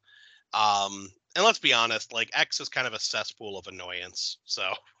hope. And let's be honest, like, X is kind of a cesspool of annoyance.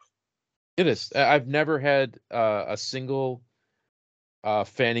 So it is. I've never had a single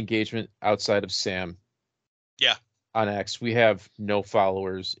fan engagement outside of Sam. Yeah. On X, we have no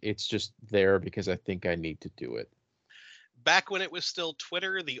followers. It's just there because I think I need to do it. Back when it was still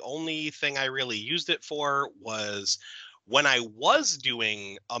Twitter, the only thing I really used it for was when I was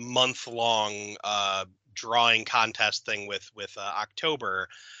doing a month-long drawing contest thing with October.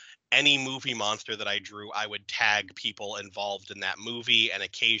 Any movie monster that I drew, I would tag people involved in that movie and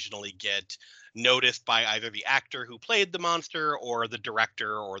occasionally get noticed by either the actor who played the monster or the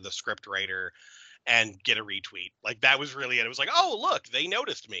director or the script writer and get a retweet. Like, that was really it. It was like, oh, look, they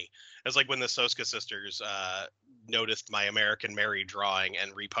noticed me. It was like when the Soska sisters noticed my American Mary drawing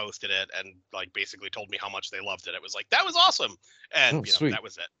and reposted it and like basically told me how much they loved it. It was like, that was awesome. And sweet. That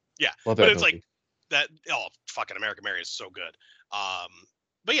was it. Yeah. Well, but it's like that. Oh, fucking American Mary is so good.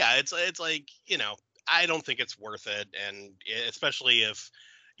 But yeah, it's like, I don't think it's worth it. And especially if,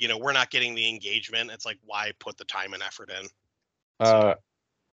 we're not getting the engagement, it's like, why put the time and effort in? So,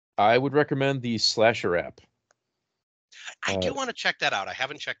 I would recommend the Slasher app. I do want to check that out. I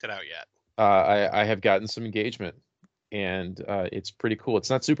haven't checked it out yet. I have gotten some engagement. and it's pretty cool. It's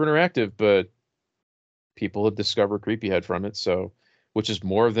not super interactive, but people have discovered Creepyhead from it, so which is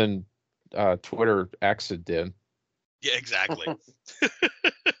more than Twitter X did. Yeah, exactly.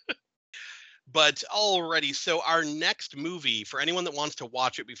 But alrighty, so our next movie, for anyone that wants to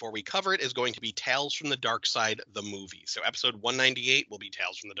watch it before we cover it, is going to be Tales from the Dark Side, the movie. So episode 198 will be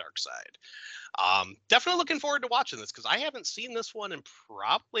Tales from the Dark Side. Definitely looking forward to watching this because I haven't seen this one in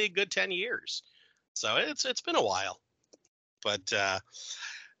probably a good 10 years. So it's been a while. But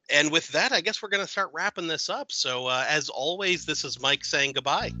and with that, I guess we're going to start wrapping this up. So as always, this is Mike saying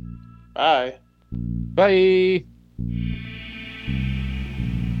goodbye. Bye. Bye.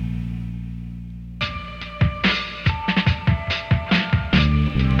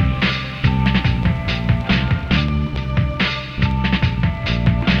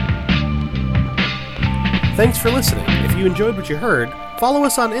 Thanks for listening. If you enjoyed what you heard, follow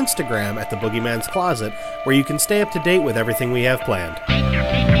us on Instagram at The Boogeyman's Closet, where you can stay up to date with everything we have planned.